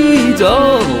beat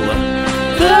all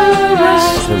the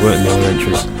rest. There weren't no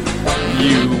entries.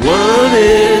 You won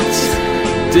it,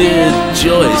 dear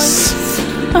Joyce.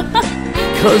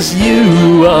 'Cause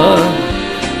you are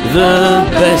the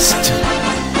best.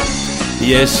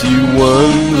 Yes, you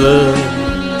won the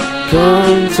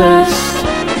contest.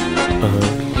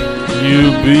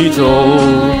 You beat all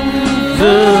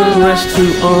the rest who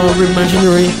are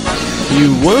imaginary. You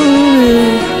won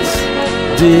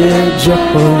it, dear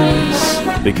Joyce,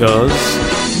 because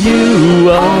you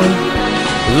are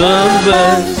the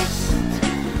best.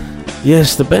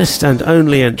 Yes, the best and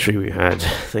only entry we had.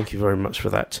 Thank you very much for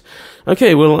that.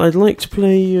 Okay, well, I'd like to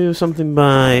play you something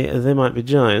by They Might Be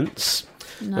Giants.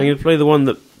 No. I'm going to play the one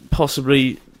that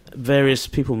possibly various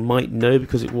people might know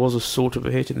because it was a sort of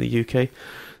a hit in the UK.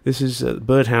 This is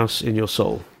Birdhouse in Your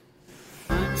Soul.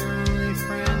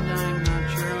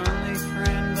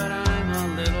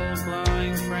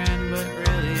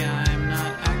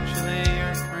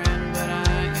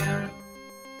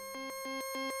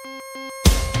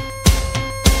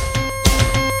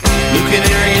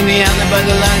 By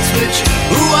the light switch,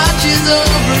 who watches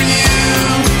over you?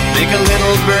 Make a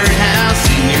little birdhouse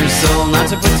in your soul, not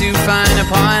to put too fine a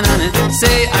point on it.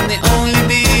 Say I'm the only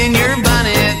bee in your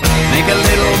bonnet. Make a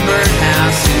little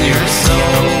birdhouse in your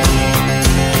soul.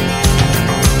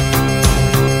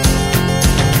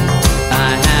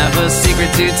 I have a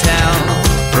secret to tell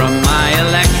from my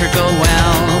electrical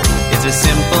well. It's a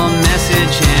simple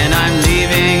message and I'm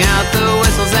leaving out the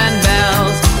whistles and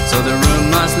bells. So the room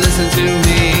must listen to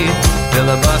me,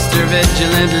 filibuster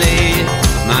vigilantly.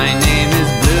 My name is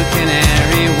Blue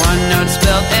Canary, one note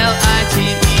spelled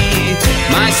L-I-T-E.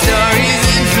 My story's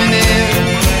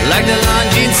infinite, like the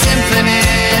Longines Symphony.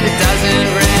 It doesn't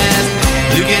rest.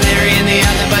 Blue Canary in the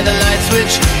outlet by the light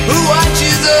switch, who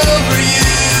watches over you?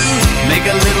 Make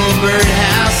a little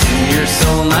birdhouse in your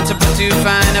soul, not to put too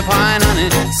fine a point on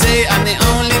it. Say I'm the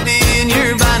only bee in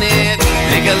your bonnet.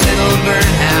 Make a little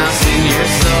birdhouse in your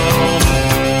soul.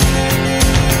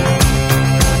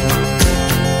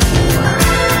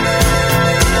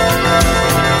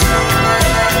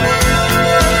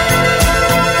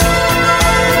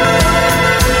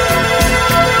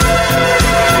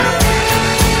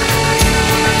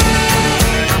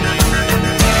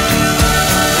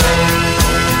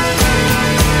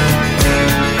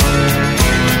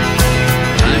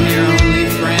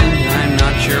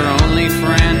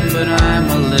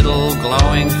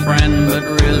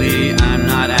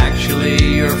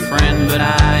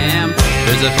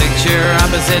 There's a picture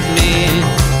opposite me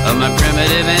of my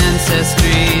primitive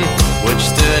ancestry, which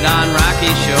stood on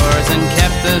rocky shores and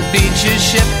kept the beaches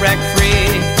shipwreck free.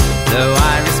 Though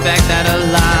I respect that a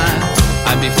lot,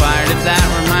 I'd be fired if that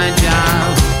were my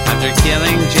job. After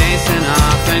killing Jason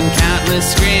off and countless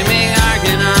screaming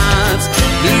Argonauts,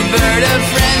 blue bird of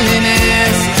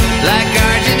friendliness, like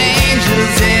guardian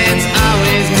angels, it's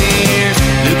always near.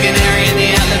 Blue Canary in the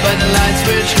outlet by the light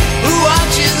switch, who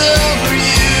watches over you?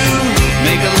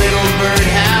 Make a little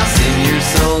birdhouse in your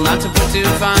soul, not to put too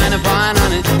fine a point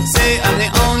on it. Say I'm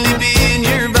the only bee in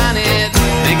your bonnet.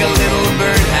 Make a little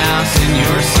birdhouse in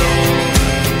your soul.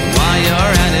 While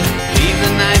you're at it, leave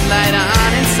the night light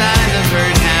on inside the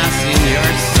birdhouse in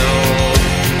your soul.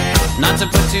 Not to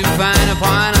put too fine a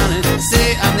point on it.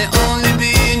 Say I'm the only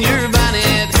bee in your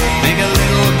bonnet. Make a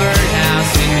little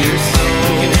birdhouse in your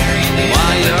soul.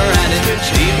 While you're at it,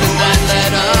 leave the night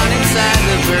light on inside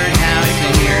the birdhouse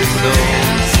in your soul.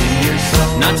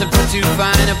 Not to put too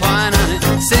fine a point on it.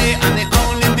 Say I'm the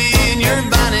only bee in your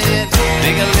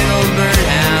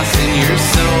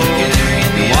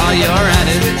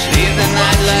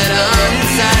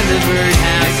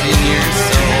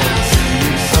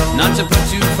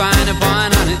find a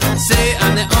point on it. Say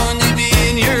I'm the only bee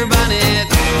in your bonnet.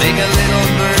 Make a little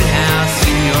birdhouse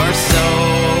in your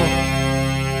soul.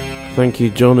 Thank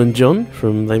you, John and John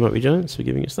from They Might Be Giants, for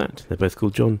giving us that. They're both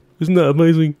called John. Isn't that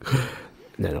amazing?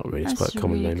 No, not really. It's That's quite a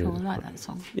common really name. cool. Isn't I it? like that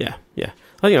song. Yeah. I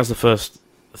think that's the first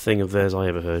thing of theirs I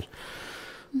ever heard.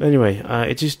 Anyway,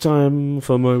 it is time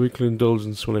for my weekly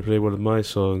indulgence when I play one of my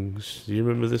songs. Do you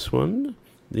remember this one?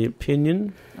 The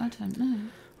Opinion? I don't know.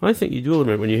 I think you will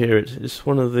remember when you hear it. It's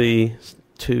one of the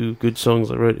 2 good songs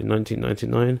I wrote in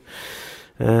 1999.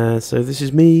 So this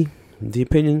is me, The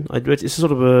Opinion. It's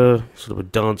sort of a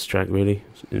dance track, really,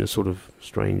 in a sort of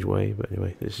strange way. But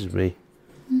anyway, this is me.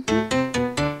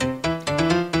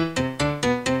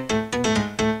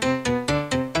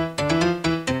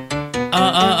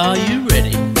 Are you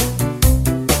ready?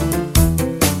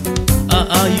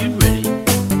 Are you ready?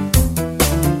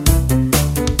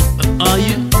 Are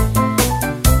you?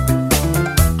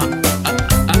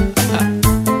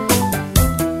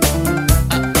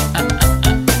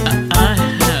 I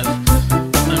have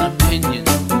an opinion.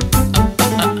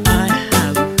 I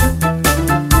have.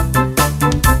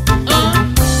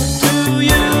 Do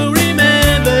you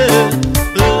remember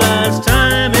the last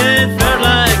time it felt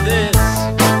like this?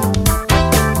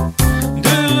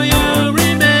 Do you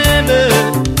remember?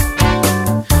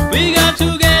 We got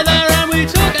together and we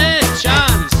took a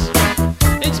chance.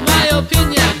 It's my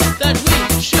opinion that we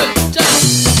should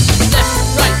dance. Left,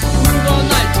 right, move all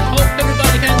night. Hope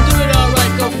everybody can do it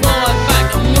alright. Go forward, back,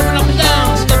 moving up and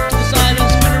down. Step to the side and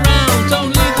spin around.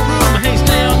 Don't leave the room, hey,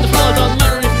 stay on the floor. Don't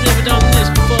matter if you've never done this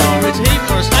before. It's a heap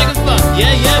or a stack of fun.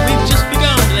 Yeah, we've just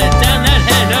begun to let down that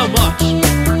head. How much?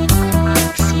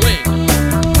 Swing,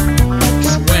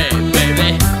 baby.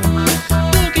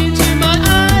 Look into my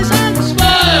eyes and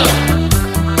smile.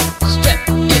 Step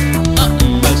it up.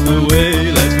 That's the way.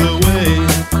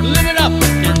 Live it up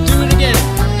and do it again.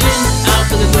 In, out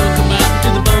to the door, come out to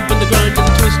the bump and the grind and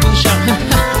the twist and shout.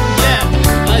 Yeah,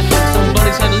 I think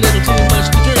somebody's had a little too much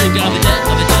to drink. Are they dead?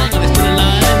 Are they dying? Are they still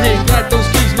alive? Hey, grab those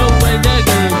keys. No way they're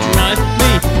gonna drive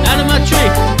me out of my tree.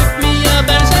 Pick me up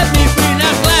and set me free.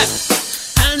 Now clap,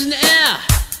 hands in the air.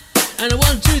 And a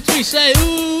 1, 2, 3, say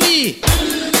ooh-wee.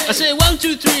 I say 1,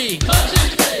 2, 3.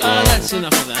 That's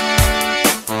enough of that.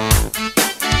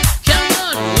 Come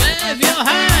on, wave your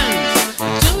hands.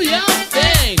 Do your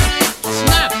thing.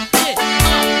 Snap it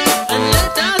up and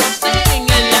let us sing.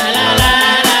 La la la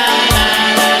la la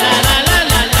la la la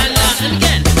la la la. And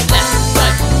again, left,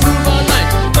 right, move all night.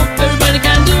 Hope everybody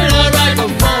can do it alright. Go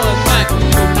forward, back,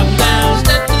 move up and down.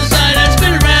 Step to the side and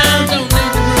spin around. Don't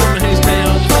leave the room, hey, stay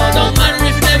on the floor. Don't matter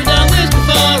if you've never done this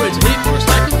before. It's a heap or a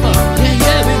stack of fun.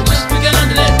 Yeah, we've just begun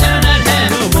to let down that head.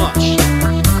 So much.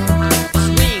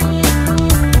 Swing,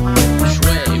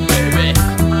 sway, baby.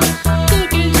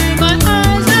 Look into my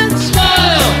eyes and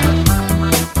smile.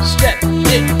 Step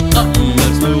it up.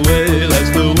 That's the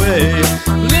way.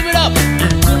 Live it up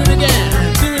and do it again.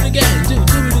 Do it again. Do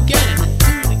it again.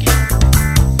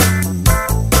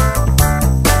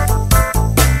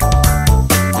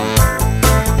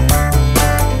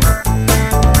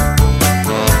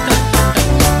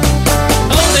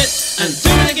 Hold it and do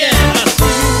it again. I see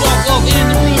you walk in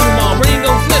the room. My brain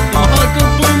go flip, my heart go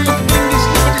boom, my fingers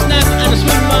slippity snap, and I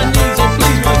swing my knees. Oh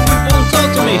please, my feet won't talk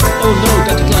to me. Oh no,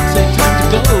 got the clock say time to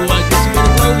go. I guess I'm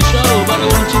gonna blow the show, but I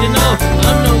want you to know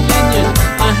I'm no minion.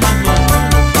 I have my own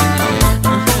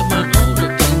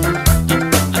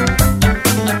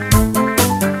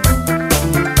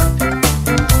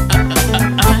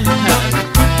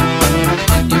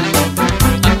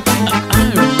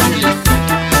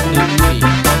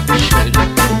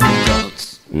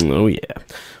Oh yeah.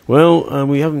 Well,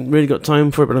 we haven't really got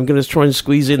time for it, but I'm going to try and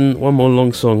squeeze in one more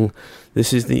long song.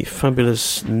 This is the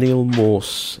fabulous Neil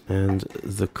Morse and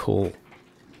The Call.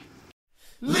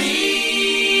 Leave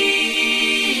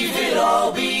it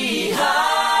all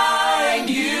behind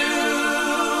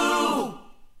you.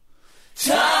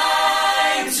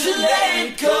 Time to let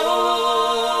it go.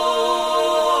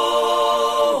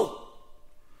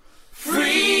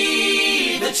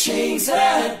 Free the chains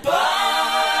that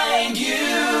bind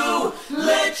you.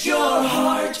 Let your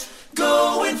heart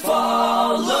go and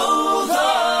follow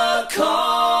the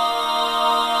call.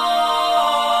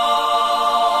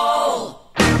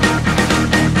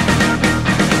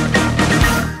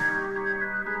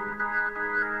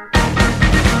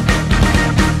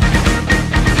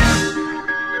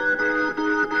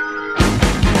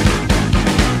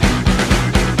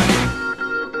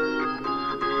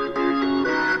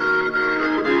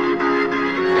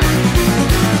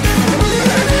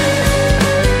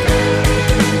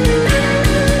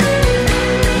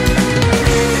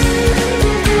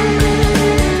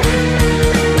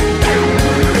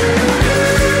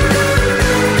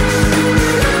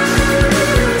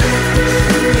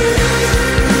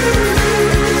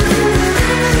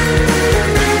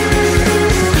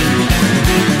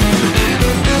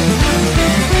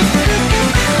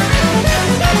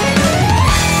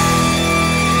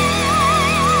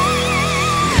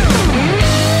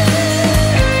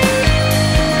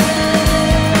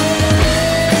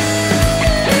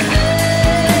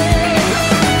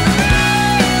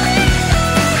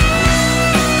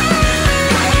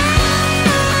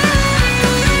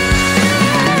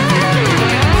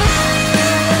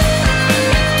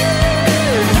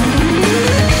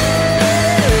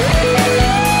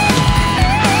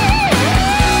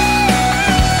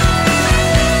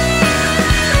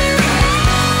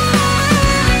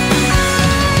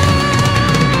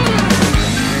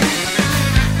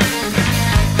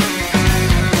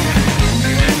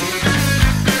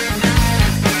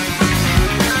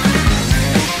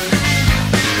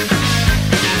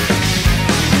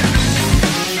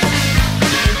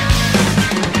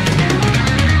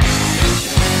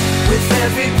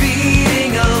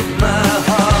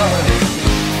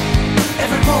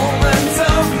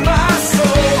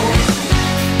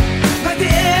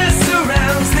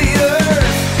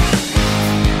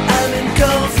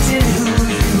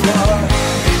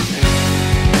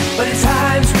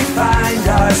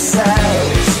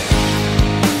 ourselves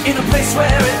in a place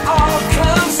where it all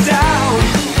comes down,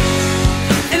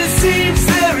 and it seems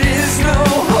there is no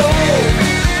hope,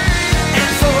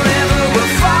 and forever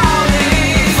we're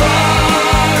falling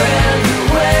far and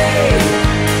away.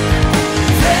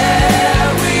 There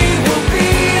we will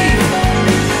be.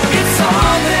 It's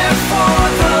all there for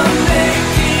the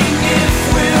making if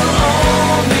we'll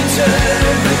only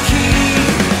turn the key.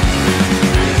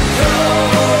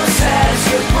 Close as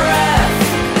your breath,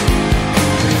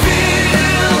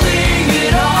 feeling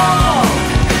it all.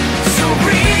 So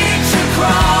reach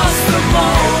across the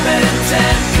moment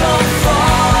and come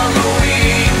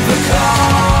following the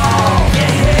call.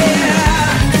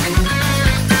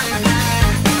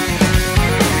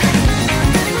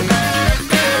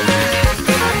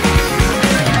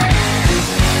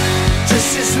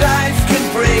 Just as life can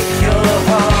break your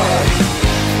heart,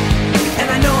 and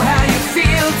I know how you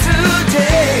feel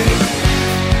today.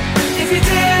 If you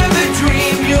dare to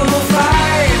dream, you'll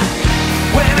find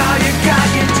when all you got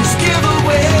you just give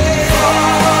away.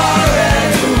 Far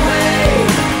and away,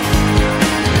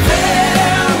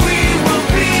 there we will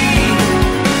be.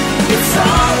 It's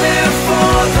all there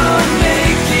for the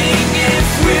making if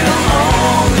we'll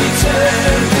only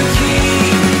turn the key.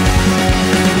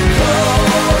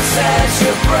 Close as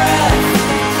your breath,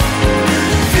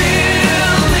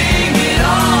 feeling it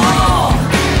all.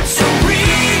 So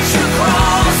reach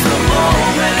across the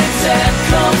moment and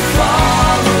come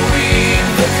following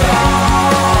the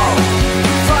call.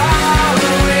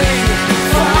 Following the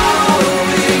call.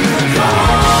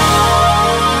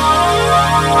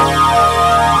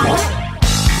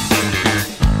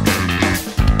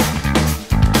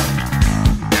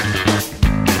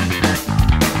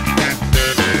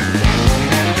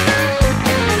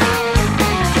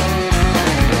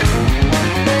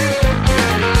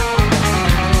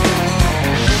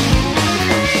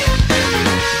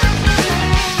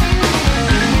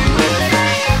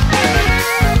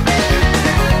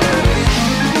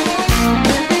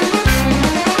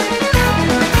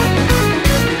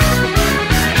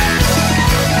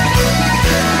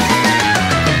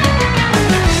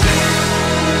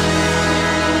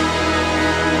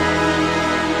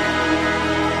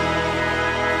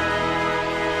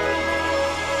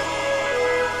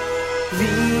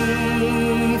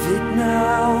 Leave it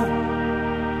now.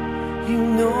 You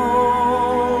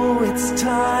know it's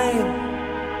time.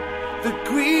 The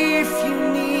grief you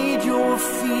need, you're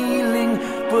feeling,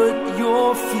 but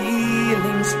your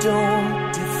feelings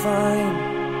don't define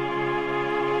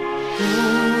who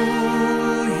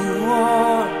you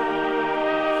are.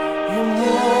 You're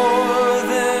more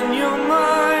than your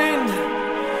mind.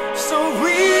 So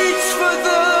reach for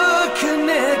the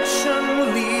connection,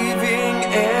 leaving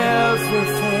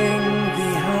everything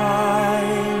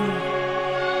behind.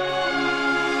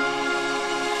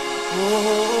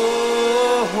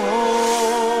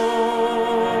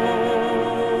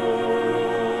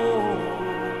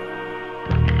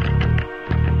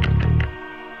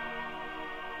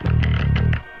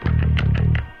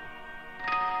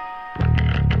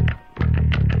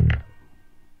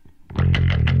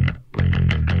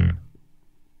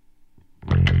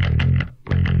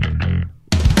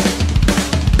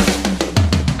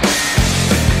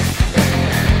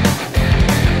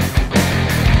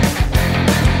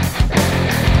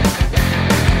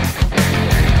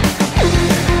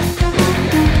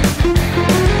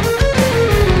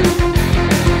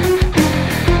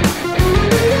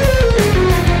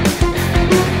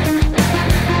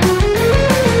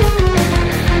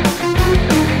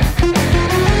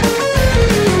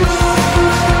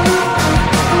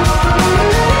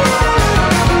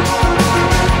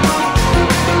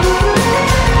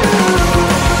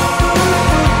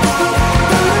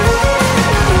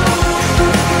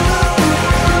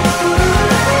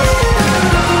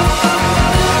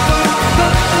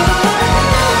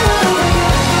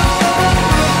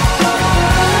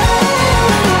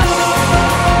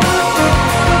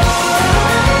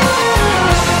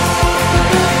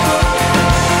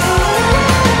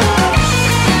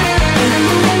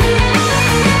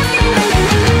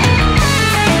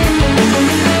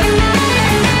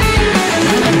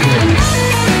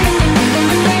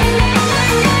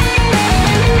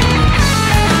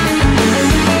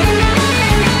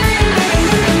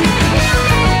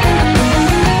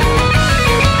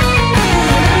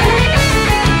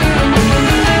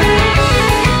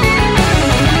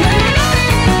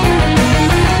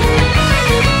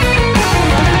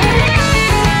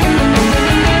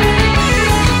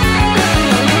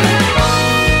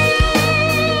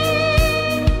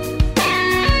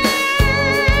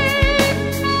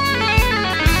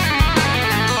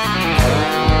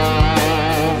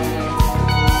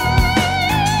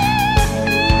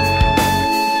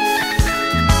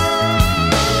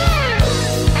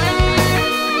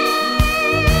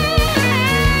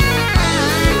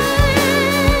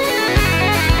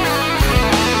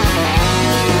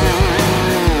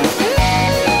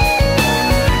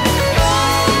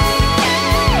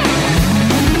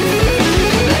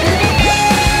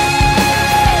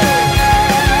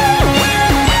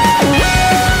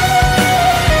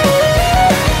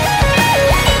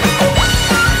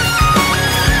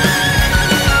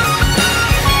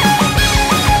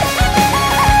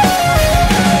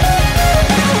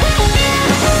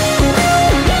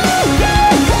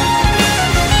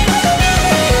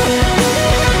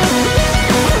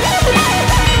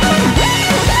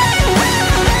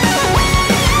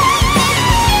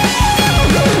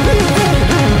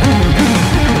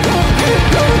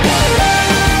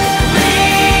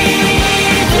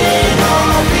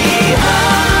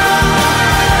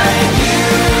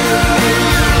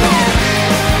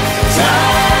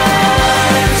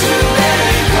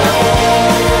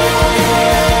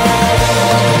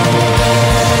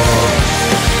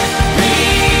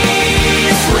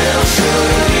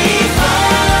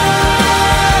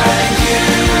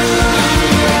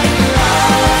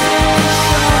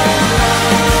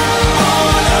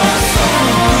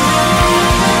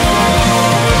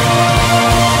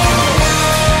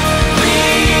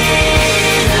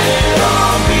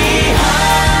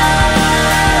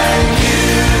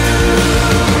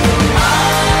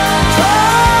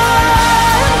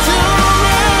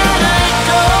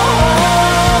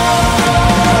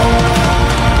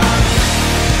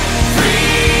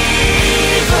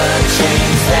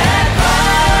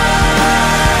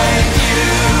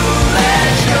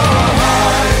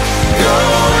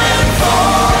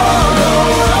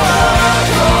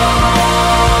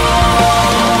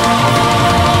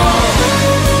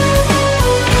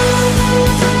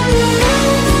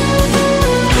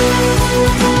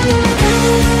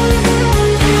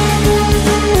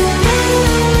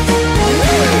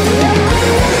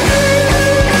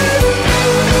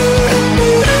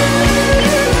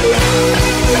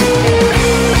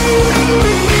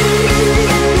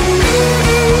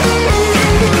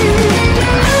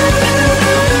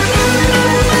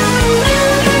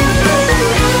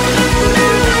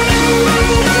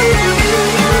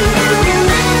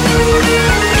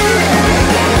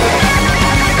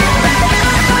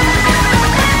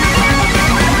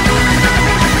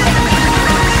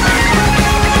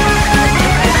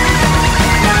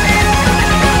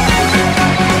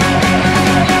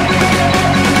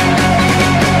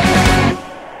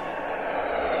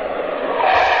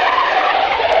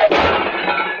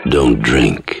 Don't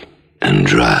drink and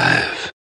drive.